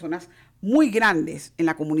son de personas muy grandes en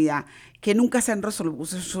la comunidad que nunca se han resuelto,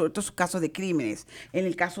 sobre todo sus casos de crímenes, en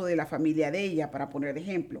el caso de la familia de ella, para poner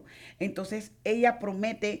ejemplo. Entonces, ella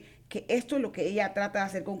promete que esto es lo que ella trata de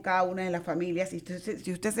hacer con cada una de las familias.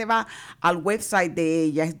 Si usted se va al website de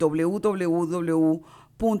ella, es www.fip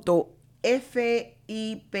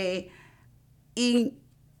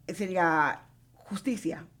sería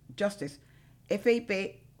justicia, justice,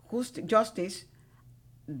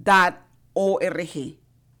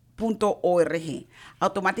 fipjustice.org.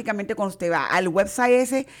 Automáticamente cuando usted va al website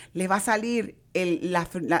ese, le va a salir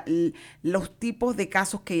los tipos de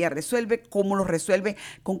casos que ella resuelve, cómo los resuelve,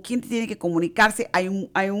 con quién tiene que comunicarse. Hay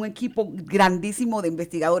un equipo grandísimo de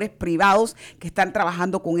investigadores privados que están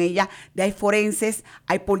trabajando con ella, hay forenses,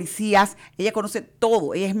 hay policías, ella conoce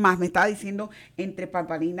todo. Ella es más, me estaba diciendo entre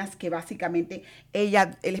pampalinas que básicamente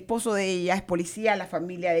ella, el esposo de ella es policía, la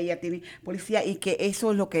familia de ella tiene policía y que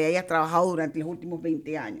eso es lo que ella ha trabajado durante los últimos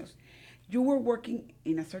 20 años. You were working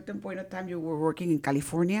in a certain point of time, you were working in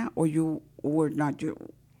California, or you were not?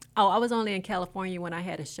 Oh, I was only in California when I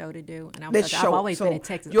had a show to do, and I've always been in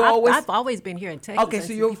Texas. I've always been here in Texas. Okay,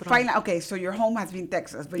 so you finally, so your home has been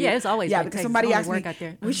Texas. But it's always been because Texas. Somebody asked work me, out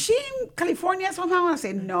there. was she in California somehow? I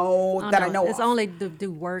said, no, I know It's only to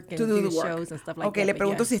do work and do shows and stuff like that. Okay, le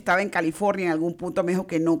pregunto si estaba en California en algún punto. Me dijo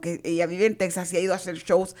que no, que ella vive en Texas y ha ido a hacer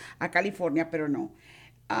shows a California, pero no.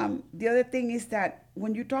 The other thing is that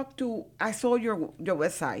when you talk to, I saw your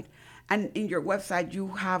website, and in your website you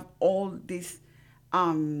have all these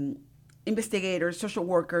investigators, social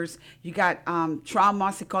workers, you got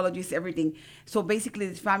trauma psychologists, everything. So basically,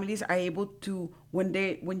 these families are able to,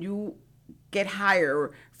 when you get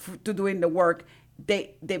hired to doing the work,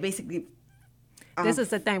 they basically. This is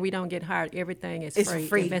the thing, we don't get hired. Everything is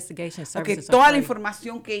free. Investigation services toda are la free.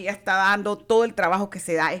 información que ella está dando, todo el trabajo que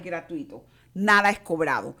se da es gratuito. Nada es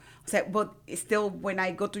cobrado. So, but still, when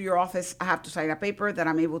I go to your office, I have to sign a paper that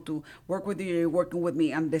I'm able to work with you. You're working with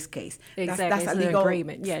me on this case. Exactly. That's it's a legal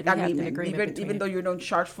agreement. Yeah, they have an agreement even though you don't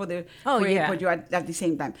charge for it, but you at the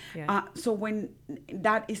same time. Yeah. So when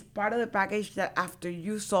that is part of the package, that after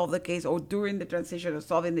you solve the case or during the transition of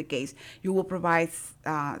solving the case, you will provide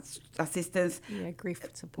assistance, grief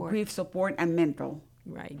support, and mental.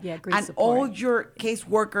 Right. Yeah, grief and support. all your case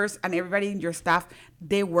workers and everybody in your staff,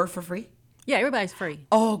 they work for free? Yeah, everybody's free.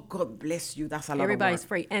 Oh, God bless you. That's a lot Everybody's of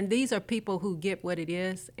work. free. And these are people who get what it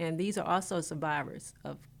is, and these are also survivors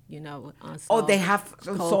of, unsolved they have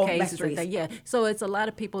solved cases mysteries. and things. Yeah. So it's a lot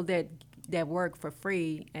of people that work for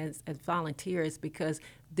free as volunteers because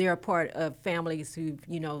they're part of families who,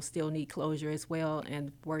 still need closure as well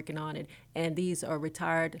and working on it. And these are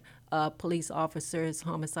retired police officers,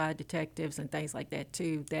 homicide detectives, and things like that,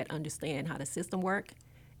 too, that understand how the system works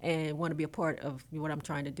and want to be a part of what I'm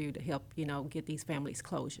trying to do to help, get these families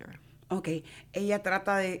closure. Ok, ella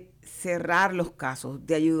trata de cerrar los casos,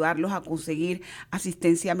 de ayudarlos a conseguir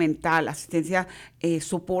asistencia mental, asistencia,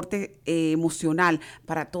 soporte emocional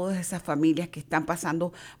para todas esas familias que están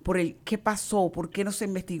pasando por el qué pasó, por qué no se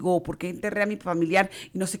investigó, por qué enterré a mi familiar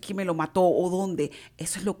y no sé quién me lo mató o dónde.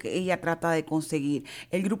 Eso es lo que ella trata de conseguir.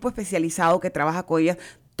 El grupo especializado que trabaja con ella,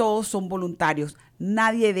 todos son voluntarios.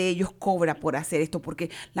 Nadie de ellos cobra por hacer esto porque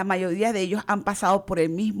la mayoría de ellos han pasado por el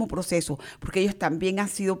mismo proceso, porque ellos también han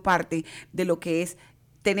sido parte de lo que es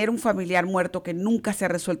tener un familiar muerto que nunca se ha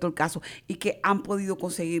resuelto el caso y que han podido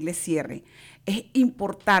conseguirle cierre. Es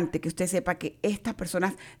importante que usted sepa que estas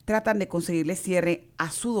personas tratan de conseguirle cierre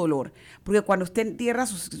a su dolor, porque cuando usted entierra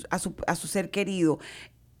a su ser querido,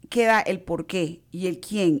 queda el por qué y el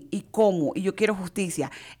quién y cómo y yo quiero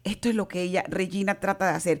justicia. Esto es lo que Regina, trata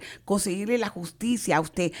de hacer, conseguirle la justicia a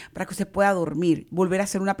usted para que usted pueda dormir, volver a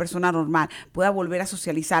ser una persona normal, pueda volver a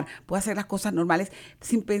socializar, pueda hacer las cosas normales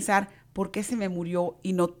sin pensar por qué se me murió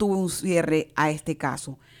y no tuve un cierre a este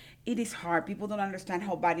caso. It is hard. People don't understand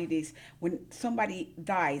how bad it is when somebody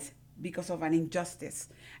dies because of an injustice,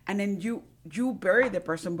 and then you bury the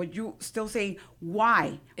person, but you still saying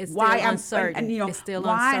why? It's Why? still uncertain. And you know, It's still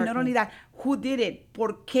why? uncertain. Not only that, who did it?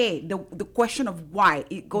 ¿Por qué? The question of why,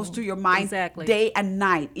 it goes to your mind Exactly. day and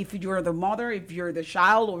night. If you're the mother, if you're the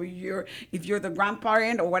child, or if you're the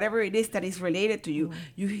grandparent, or whatever it is that is related to you,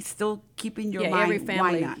 you still keep in your mind every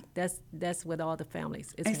family. why not? That's with all the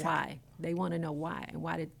families. It's Exactly. why they want to know why and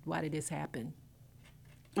why did this happen.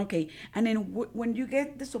 Okay, and then when you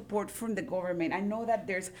get the support from the government, I know that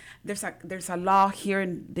there's a law here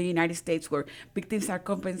in the United States where victims are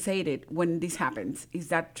compensated when this happens. Is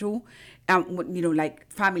that true? Like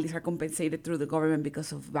families are compensated through the government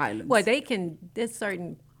because of violence. Well, there's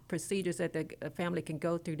certain procedures that the family can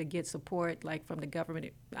go through to get support, like from the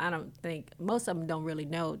government. I don't think, most of them don't really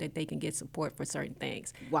know that they can get support for certain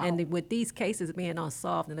things. Wow. And with these cases being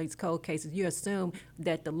unsolved and these cold cases, you assume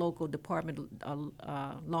that the local department,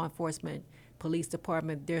 law enforcement, police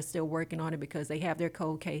department, they're still working on it because they have their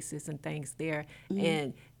cold cases and things there. Mm-hmm.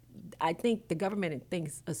 And I think the government and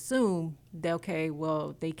things assume that, okay,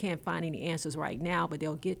 well, they can't find any answers right now, but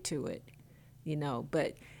they'll get to it,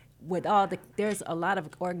 but with there's a lot of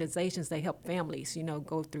organizations that help families,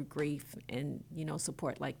 go through grief and,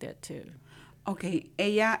 support like that too. Ok,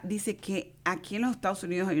 ella dice que aquí en los Estados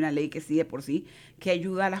Unidos hay una ley que sí de por sí, que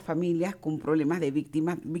ayuda a las familias con problemas de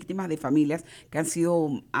víctimas de familias que han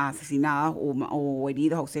sido asesinadas o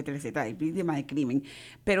heridas, etcétera, etcétera, víctimas de crimen.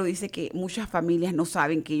 Pero dice que muchas familias no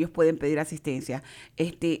saben que ellos pueden pedir asistencia.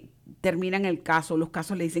 Terminan el caso, los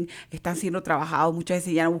casos le dicen están siendo trabajados, muchas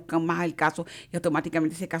veces ya no buscan más el caso y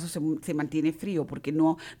automáticamente ese caso se mantiene frío porque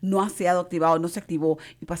no ha sido activado, no se activó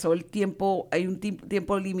y pasó el tiempo, hay un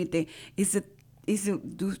tiempo límite.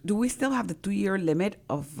 Do we still have the 2-year limit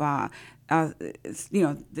of the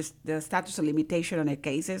statute of limitation on the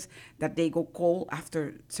cases that they go cold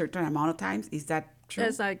after certain amount of times? Is that true?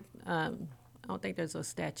 There's like I don't think there's a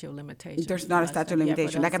statute of limitation. There's not a statute of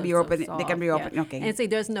limitation. That can be open. They can be open. Yeah. Okay. And see,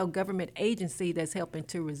 there's no government agency that's helping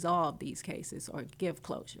to resolve these cases or give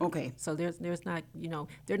closure. Okay. So there's not,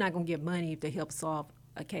 they're not going to get money to help solve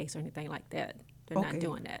a case or anything like that. They're not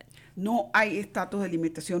doing that. No hay estatus de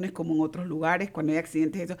limitaciones como en otros lugares. Cuando hay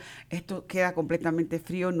accidentes, esto queda completamente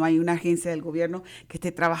frío. No hay una agencia del gobierno que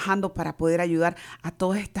esté trabajando para poder ayudar a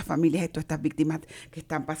todas estas familias, a todas estas víctimas que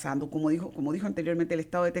están pasando. Como dijo anteriormente, el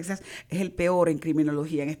estado de Texas es el peor en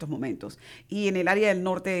criminología en estos momentos. Y en el área del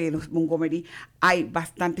norte de los Montgomery hay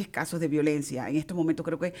bastantes casos de violencia. En estos momentos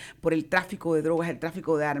creo que por el tráfico de drogas, el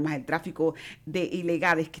tráfico de armas, el tráfico de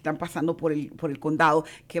ilegales que están pasando por el condado,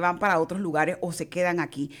 que van para otros lugares o se quedan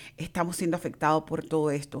aquí. Estamos siendo afectados por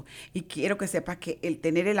todo esto. Y quiero que sepas que el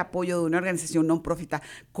tener el apoyo de una organización non-profit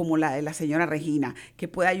como la de la señora Regina, que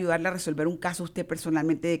pueda ayudarle a resolver un caso usted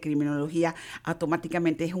personalmente de criminología,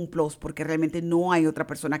 automáticamente es un plus, porque realmente no hay otra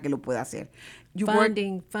persona que lo pueda hacer.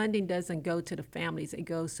 Funding doesn't go to the families. It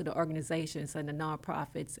goes to the organizations and the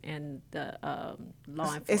non-profits and the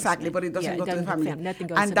law enforcement. Exactly, but it doesn't go to the family. Nothing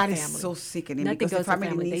goes and to that the is family. so sickening Nothing because goes the family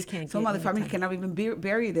to family. needs, some of the families cannot even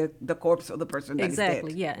bury the corpse of the person that is dead.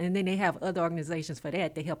 Exactly, yeah. And then they have other organizations for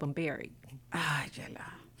that. They help them bury. Ay,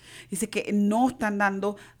 yala. Dice que no están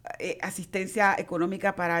dando asistencia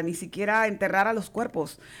económica para ni siquiera enterrar a los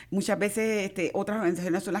cuerpos. Muchas veces otras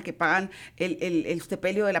organizaciones son las que pagan el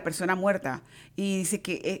sepelio de la persona muerta. Y dice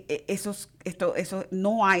que eso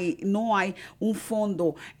no hay un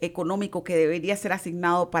fondo económico que debería ser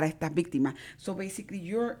asignado para estas víctimas. So basically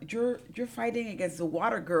you're fighting against the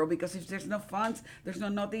water girl because if there's no funds, there's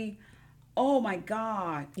nothing. Oh my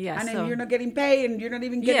God. Yeah, and then you're not getting paid and you're not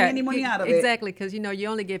even getting any money out of it. Exactly, because you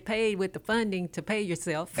only get paid with the funding to pay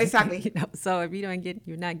yourself. Exactly. So if you're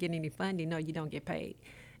not getting any funding, no, you don't get paid.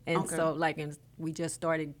 And so we just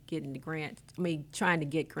started getting the grants. I mean, trying to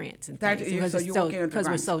get grants and things. Because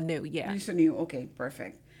we're so new, yeah. You're so new. Okay,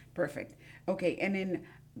 perfect. Okay, and then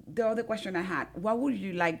the other question I had, what would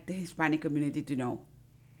you like the Hispanic community to know?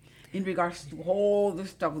 In regards to all the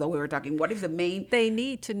stuff that we were talking, what is the main? They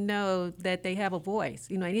need to know that they have a voice.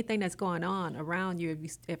 Anything that's going on around you,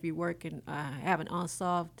 if you work and have an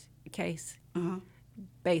unsolved case,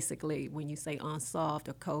 basically when you say unsolved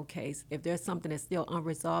or cold case, if there's something that's still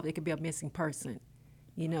unresolved, it could be a missing person.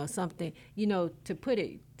 Something, to put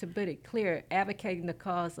it To put it clear, advocating the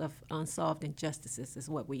cause of unsolved injustices is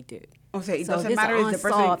what we do. O sea, it So doesn't if it's matter if the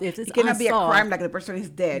person, if it's it cannot be a unsolved- crime like the person is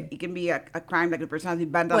dead. It can be a crime like the person has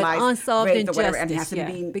been vandalized, Well, unsolved raped, or whatever, and it injustice,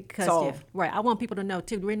 hasn't been because solved. right. I want people to know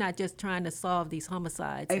too. We're not just trying to solve these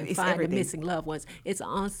homicides and It's find everything. the missing loved ones. It's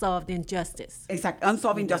unsolved injustice. Exactly.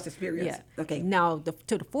 Unsolved injustice, period. Yeah. Okay. Now,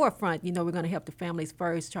 to the forefront, we're going to help the families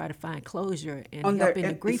first, try to find closure and On help the- in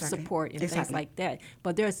the grief exactly. support and things Exactly. like that.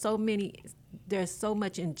 But there's so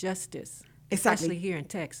much injustice, Exactly. especially here in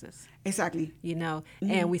Texas. Exactly.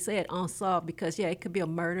 And we say it unsolved because it could be a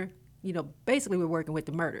murder. Basically we're working with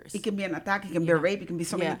the murders. It can be an attack. It can be a rape. It can be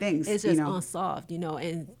so many things. It's just unsolved,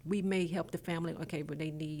 and we may help the family, okay, but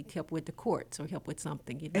they need help with the courts or help with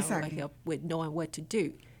something, Exactly. like help with knowing what to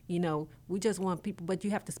do. We just want people, but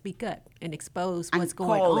you have to speak up and expose And what's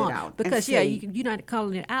going call it on. out and Because, say- you're not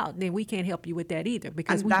calling it out, then we can't help you with that either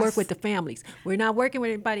because And we work that's- with the families. We're not working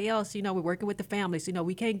with anybody else, we're working with the families.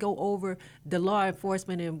 We can't go over the law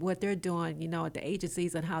enforcement and what they're doing, at the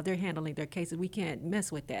agencies and how they're handling their cases. We can't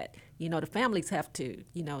mess with that. The families have to,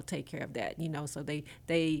 take care of that, so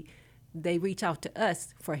they reach out to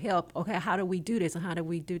us for help. Okay, how do we do this? And how do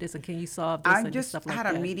we do this? And can you solve this? I and just stuff like had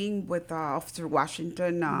that. a meeting with Officer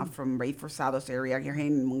Washington from Ray Forzado's area here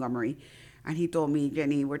in Montgomery, and he told me,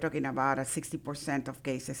 Jenny, we're talking about 60% of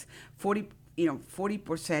cases,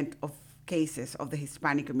 40% of cases of the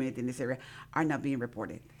Hispanic community in this area are not being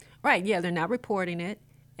reported. Right, yeah, they're not reporting it.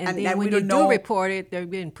 And And then then when we you don't do know- report it, they're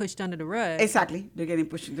getting pushed under the rug. Exactly, they're getting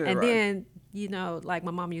pushed into the And rug. then, like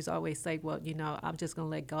my mom used to always say, well, I'm just going to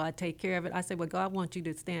let God take care of it. I said, well, God wants you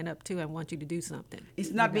to stand up too and want you to do something.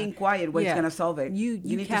 It's not being quiet what's going to solve it. You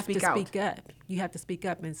need have to to speak out. speak up. You have to speak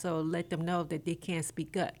up. And so let them know that they can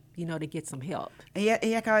speak up, to get some help. Ella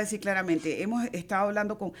acaba de decir claramente, hemos estado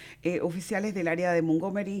hablando con oficiales del área de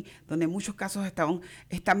Montgomery, donde muchos casos están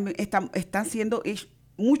siendo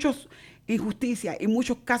muchos injusticias y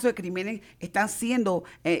muchos casos de crímenes están siendo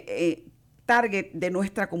target de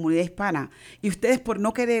nuestra comunidad hispana. Y ustedes por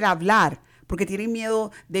no querer hablar, porque tienen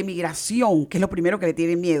miedo de migración, que es lo primero que le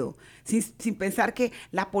tienen miedo, sin pensar que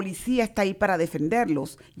la policía está ahí para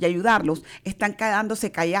defenderlos y ayudarlos, están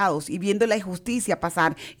quedándose callados y viendo la injusticia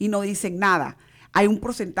pasar y no dicen nada. Hay un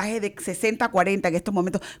porcentaje de 60-40 en estos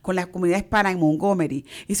momentos con la comunidad hispana en Montgomery.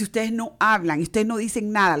 Y si ustedes no hablan, y ustedes no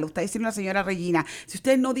dicen nada, lo está diciendo la señora Regina, si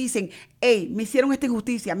ustedes no dicen, hey, me hicieron esta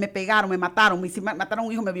injusticia, me pegaron, me mataron a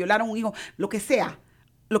un hijo, me violaron a un hijo, lo que sea,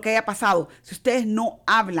 lo que haya pasado, si ustedes no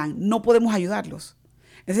hablan, no podemos ayudarlos.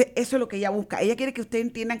 Entonces, eso es lo que ella busca. Ella quiere que ustedes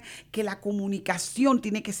entiendan que la comunicación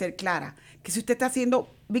tiene que ser clara. Que si usted está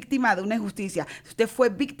siendo víctima de una injusticia, si usted fue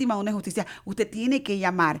víctima de una injusticia, usted tiene que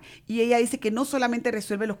llamar. Y ella dice que no solamente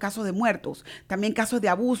resuelve los casos de muertos, también casos de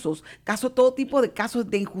abusos, todo tipo de casos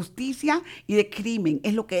de injusticia y de crimen.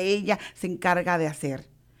 Es lo que ella se encarga de hacer.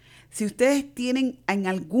 Si ustedes tienen en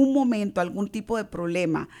algún momento algún tipo de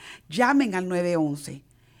problema, llamen al 911.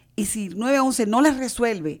 Y si 911 no les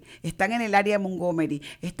resuelve, están en el área de Montgomery,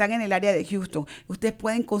 están en el área de Houston, ustedes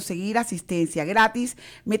pueden conseguir asistencia gratis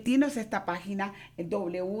metiéndose a esta página en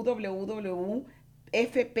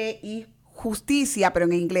www.fpijusticia, pero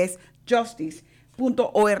en inglés,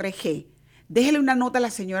 justice.org. Déjele una nota a la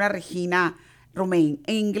señora Regina Romain,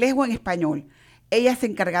 en inglés o en español. Ella es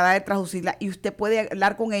encargada de traducirla y usted puede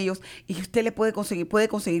hablar con ellos y usted le puede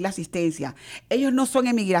conseguir la asistencia. Ellos no son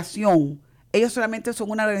emigración. Ellos solamente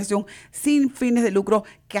son una organización sin fines de lucro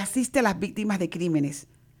que asiste a las víctimas de crímenes,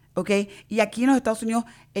 ¿ok? Y aquí en los Estados Unidos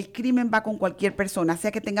el crimen va con cualquier persona,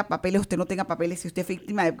 sea que tenga papeles, usted no tenga papeles, si usted es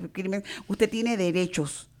víctima de crimen, usted tiene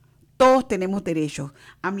derechos. Todos tenemos derechos.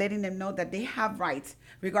 I'm letting them know that they have rights.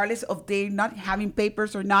 Regardless of they not having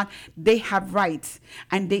papers or not, they have rights.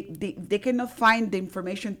 And they cannot find the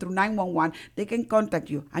information through 911. They can contact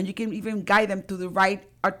you. And you can even guide them to the right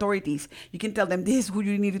authorities. You can tell them, this is who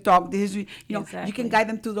you need to talk. This is, you can guide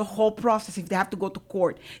them through the whole process if they have to go to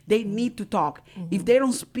court. They need to talk. If they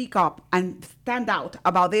don't speak up and stand out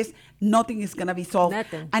about this, nothing is going to be solved.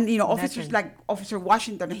 Nothing. And, officers like Officer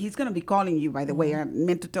Washington, he's going to be calling you, by the way. I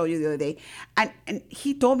meant to tell you the other day. And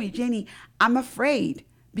he told me, Jenny, I'm afraid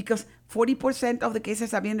because 40% of the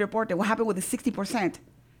cases are being reported. What happened with the 60%?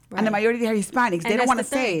 Right. And the majority are Hispanics. They don't want to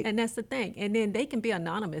say it. And that's the thing. And then they can be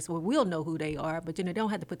anonymous. Well, we'll know who they are, but they don't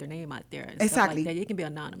have to put their name out there. And Exactly. stuff like that. They can be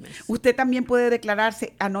anonymous. Usted también puede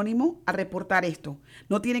declararse anónimo a reportar esto.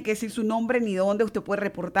 No tiene que decir su nombre ni dónde. Usted puede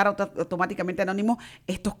reportar automáticamente anónimo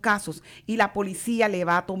estos casos. Y la policía le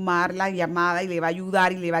va a tomar la llamada y le va a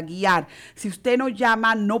ayudar y le va a guiar. Si usted no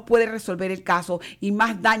llama, no puede resolver el caso y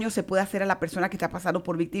más daño se puede hacer a la persona que está pasando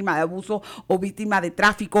por víctima de abuso o víctima de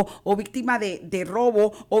tráfico o víctima de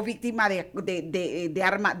robo o o víctima de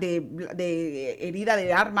herida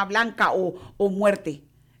de arma blanca o muerte.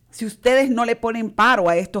 Si ustedes no le ponen paro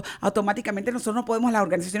a esto, automáticamente nosotros no podemos, las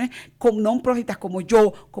organizaciones non-profitas como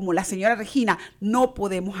yo, como la señora Regina, no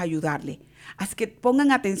podemos ayudarle. Así que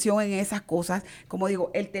pongan atención en esas cosas. Como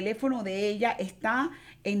digo, el teléfono de ella está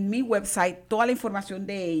en mi website, toda la información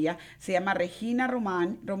de ella. Se llama Regina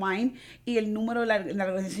Romain y el número de la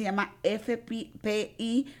organización se llama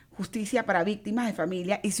FPI, Justicia para Víctimas de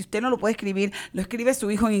Familia. Y si usted no lo puede escribir, lo escribe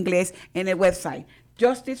su hijo en inglés en el website.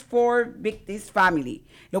 Justice for Victims Family.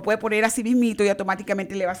 Lo puede poner así mismito y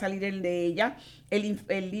automáticamente le va a salir el de ella. El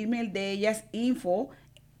email de ella es info,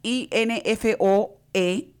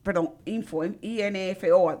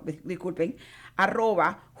 disculpen,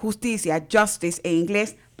 @justicia, justice en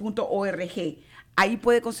inglés.org. Ahí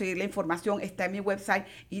puede conseguir la información, está en mi website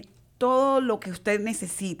y todo lo que usted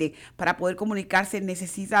necesite para poder comunicarse,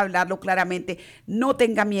 necesita hablarlo claramente. No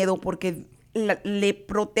tenga miedo porque le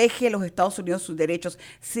protege a los Estados Unidos sus derechos,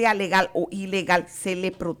 sea legal o ilegal, se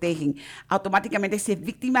le protegen. Automáticamente, si es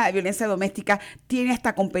víctima de violencia doméstica, tiene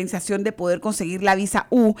esta compensación de poder conseguir la visa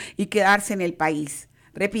U y quedarse en el país.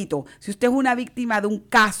 Repito, si usted es una víctima de un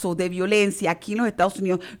caso de violencia aquí en los Estados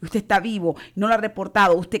Unidos, usted está vivo, no lo ha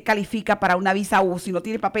reportado, usted califica para una visa U. Si no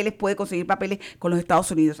tiene papeles, puede conseguir papeles con los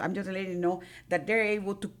Estados Unidos. I'm just letting you know that they're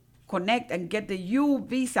able to connect and get the U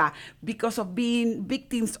visa because of being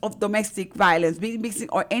victims of domestic violence, being victims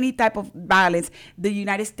or any type of violence. The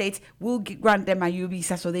United States will grant them a U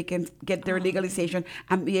visa so they can get their legalization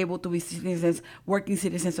and be able to be citizens, working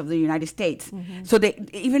citizens of the United States. Mm-hmm. So they,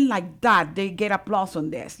 even like that, they get applause on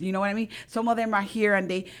this. You know what I mean? Some of them are here and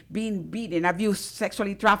they being beaten, abused,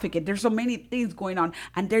 sexually trafficked. There's so many things going on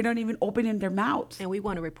and they're not even opening their mouths. And we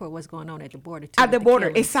want to report what's going on at the border too. At the border,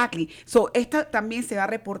 exactly. So esta también se va a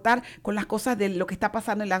reportar con las cosas de lo que está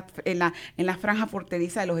pasando en la franja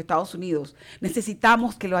fronteriza de los Estados Unidos.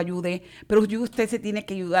 Necesitamos que lo ayude, pero usted se tiene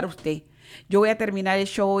que ayudar a usted. Yo voy a terminar el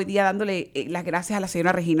show hoy día dándole las gracias a la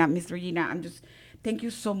señora Regina. Miss Regina, thank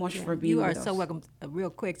you so much for being with us. You are so welcome.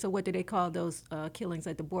 Real quick, so what do they call those killings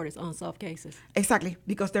at the borders, unsolved cases? Exactly,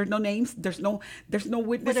 because there's no names, there's no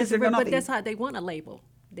witnesses, but that's how they want to label.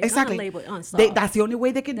 They're exactly. Label it unsolved. That's the only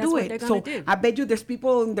way they can that's do what it. They're So do. I bet you there's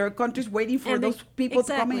people in their countries waiting for and those people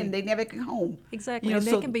exactly. to come in and they never come home. Exactly. You know, and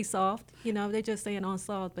so, they can be solved. You know, they're just saying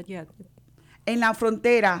unsolved, but yeah. En la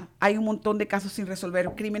frontera hay un montón de casos sin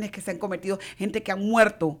resolver, crímenes que se han cometido, gente que han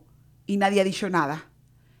muerto y nadie ha dicho nada.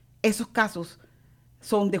 Esos casos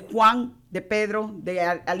son de Juan, de Pedro, de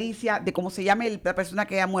Alicia, de cómo se llame la persona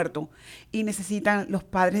que haya muerto. Y necesitan los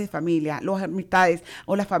padres de familia, las amistades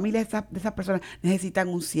o las familias de esas personas necesitan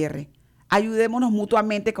un cierre. Ayudémonos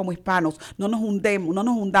mutuamente como hispanos. No nos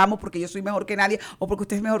hundamos porque yo soy mejor que nadie o porque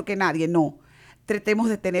usted es mejor que nadie. No. Tratemos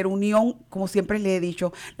de tener unión, como siempre le he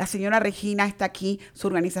dicho. La señora Regina está aquí, su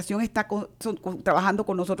organización está trabajando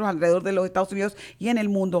con nosotros alrededor de los Estados Unidos y en el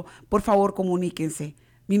mundo. Por favor, comuníquense.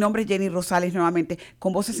 Mi nombre es Jenny Rosales, nuevamente,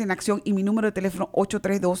 con Voces en Acción y mi número de teléfono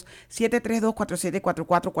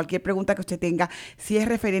 832-732-4744. Cualquier pregunta que usted tenga, si es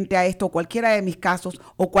referente a esto, cualquiera de mis casos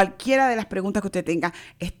o cualquiera de las preguntas que usted tenga,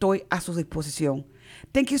 estoy a su disposición.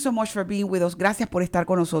 Thank you so much for being with us. Gracias por estar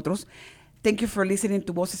con nosotros. Thank you for listening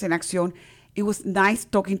to Voces en Acción. It was nice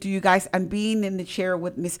talking to you guys and being in the chair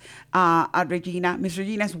with Miss Regina. Miss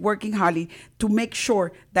Regina is working hard to make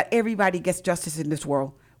sure that everybody gets justice in this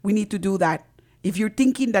world. We need to do that. If you're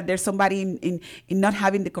thinking that there's somebody in not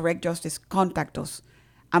having the correct justice, contact us.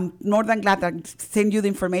 I'm more than glad to send you the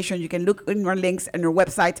information. You can look in our links and our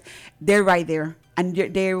website. They're right there, and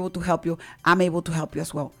they're able to help you. I'm able to help you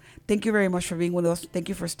as well. Thank you very much for being with us. Thank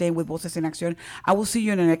you for staying with Voces en Acción. I will see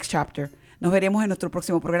you in the next chapter. Nos veremos en nuestro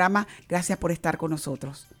próximo programa. Gracias por estar con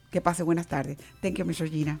nosotros. Que pase buenas tardes. Thank you, Ms.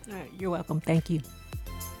 Regina. All right, you're welcome. Thank you.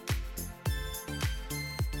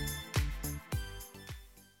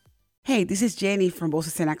 Hey, this is Jenny from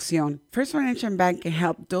Voces en Acción. First Financial Bank can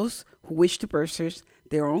help those who wish to purchase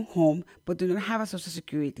their own home but do not have a Social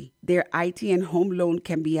Security. Their IT and home loan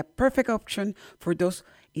can be a perfect option for those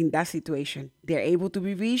in that situation. They're able to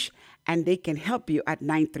be reached and they can help you at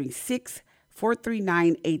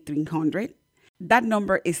 936-439-1800. That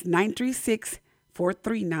number is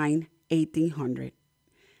 936-439-1800.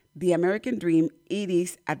 The American Dream, it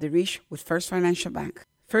is at the reach with First Financial Bank.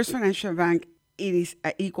 First Financial Bank, it is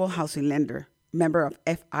an equal housing lender, member of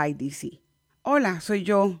FIDC. Hola, soy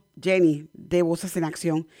yo, Jenny, de Voces en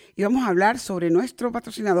Acción, y vamos a hablar sobre nuestro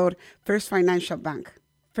patrocinador, First Financial Bank.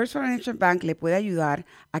 First Financial Bank le puede ayudar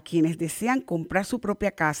a quienes desean comprar su propia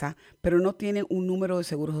casa, pero no tienen un número de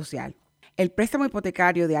seguro social. El préstamo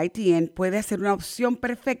hipotecario de ITN puede ser una opción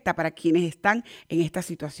perfecta para quienes están en esta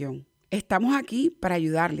situación. Estamos aquí para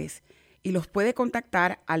ayudarles y los puede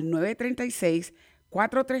contactar al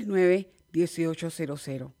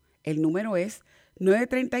 936-439-1800. El número es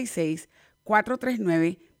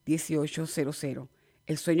 936-439-1800.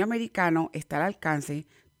 El sueño americano está al alcance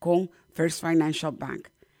con First Financial Bank,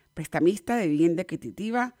 prestamista de vivienda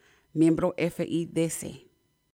equitativa, miembro FIDC.